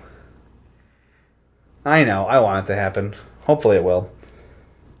know. I want it to happen. Hopefully it will.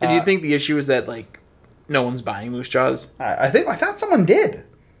 And do you think the issue is that, no one's buying Moose Jaws? I thought someone did.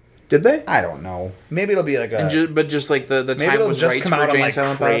 Did they? I don't know. Maybe it'll be like a... but just the maybe time it'll was just right come for out Jay on and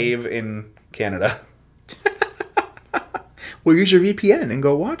Silent Bob? Crave in Canada. Well, use your VPN and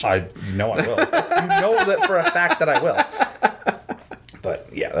go watch it. You know I will. You know that for a fact that I will. But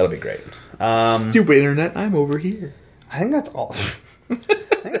yeah, that'll be great. Stupid internet, I'm over here. I think that's all. I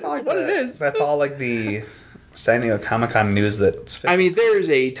think that's all. That's what it is. That's all like the San Diego Comic-Con news that's... I mean, there's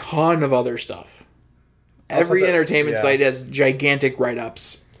a ton of other stuff. Every entertainment site has gigantic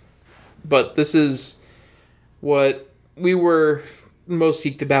write-ups. But this is what we were most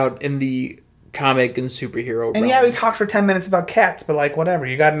geeked about in the comic and superhero realm. And yeah, we talked for 10 minutes about cats, but like, whatever.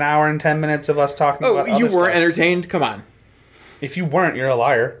 You got an hour and 10 minutes of us talking about you other weren't stuff. entertained? Come on. If you weren't, you're a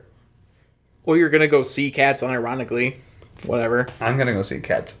liar. Well, you're going to go see Cats, unironically. Whatever. I'm going to go see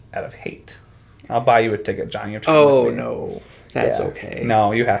Cats out of hate. I'll buy you a ticket, John. You have to come Oh, with me. no. That's okay.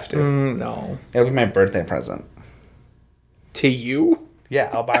 No, you have to. No. It'll be my birthday present. To you? Yeah,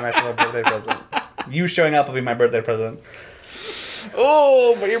 I'll buy myself a birthday present. You showing up will be my birthday present.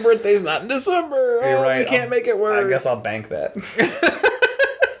 Oh, but your birthday's not in December. You're right. We can't make it work. I guess I'll bank that.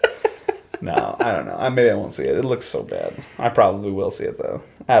 No, I don't know. Maybe I won't see it. It looks so bad. I probably will see it, though.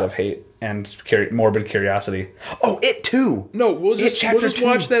 Out of hate and morbid curiosity. Oh, It too! No, we'll just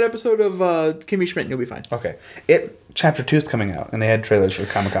watch that episode of Kimmy Schmidt and you'll be fine. Okay. It Chapter 2 is coming out, and they had trailers for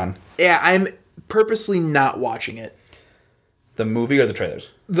Comic-Con. Yeah, I'm purposely not watching it. The movie or the trailers?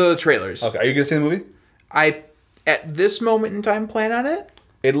 The trailers. Okay, are you going to see the movie? I, at this moment in time, plan on it.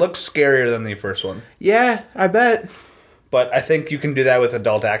 It looks scarier than the first one. Yeah, I bet. But I think you can do that with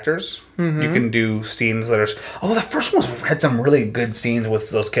adult actors. Mm-hmm. You can do scenes that are... Oh, the first one had some really good scenes with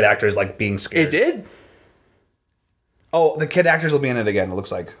those kid actors, like, being scared. It did? Oh, the kid actors will be in it again, it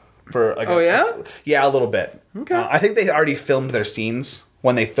looks like. Yeah, a little bit. Okay. I think they already filmed their scenes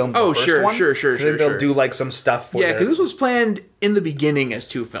when they filmed the first one. Sure. I think they'll do, like, some stuff. Yeah, because this was planned in the beginning as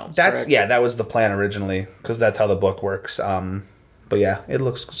 2 films, correct? Yeah, that was the plan originally, because that's how the book works. But yeah, it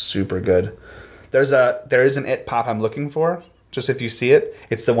looks super good. There is an It pop I'm looking for. Just if you see it,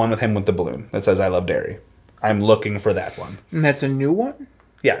 it's the one with him with the balloon that says "I love Derry." I'm looking for that one. And that's a new one?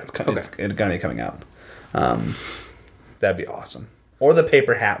 Yeah, it's going to be coming out. That'd be awesome. Or the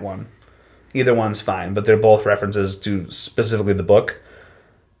paper hat one. Either one's fine, but they're both references to specifically the book.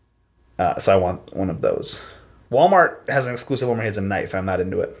 So I want one of those. Walmart has an exclusive one where he has a knife, and I'm not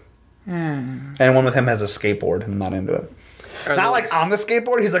into it. And one with him has a skateboard, and I'm not into it. Not like on the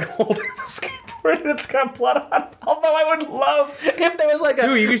skateboard, he's like holding the skateboard and it's got blood on it. Although I would love if there was like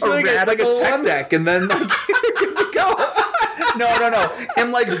a, you can see like a tech deck and then like go. No.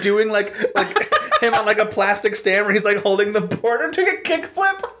 Him like doing like him on like a plastic stand where he's like holding the board and doing a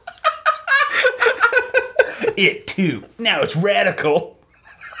kickflip. It too. Now it's radical.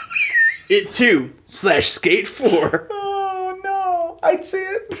 It too /Skate 4. Oh no. I'd see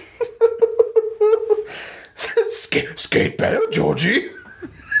it. Skate better, Georgie.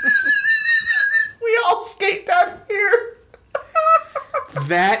 We all skate down here.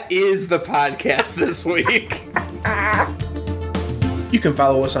 That is the podcast this week. You can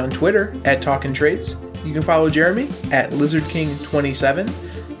follow us on Twitter at Talkin' Trades. You can follow Jeremy at LizardKing27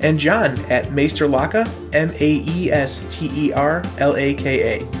 and John at Maesterlaka, Maesterlaka.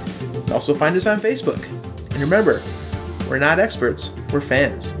 Also find us on Facebook. And remember, we're not experts, we're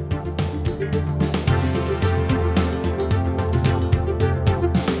fans.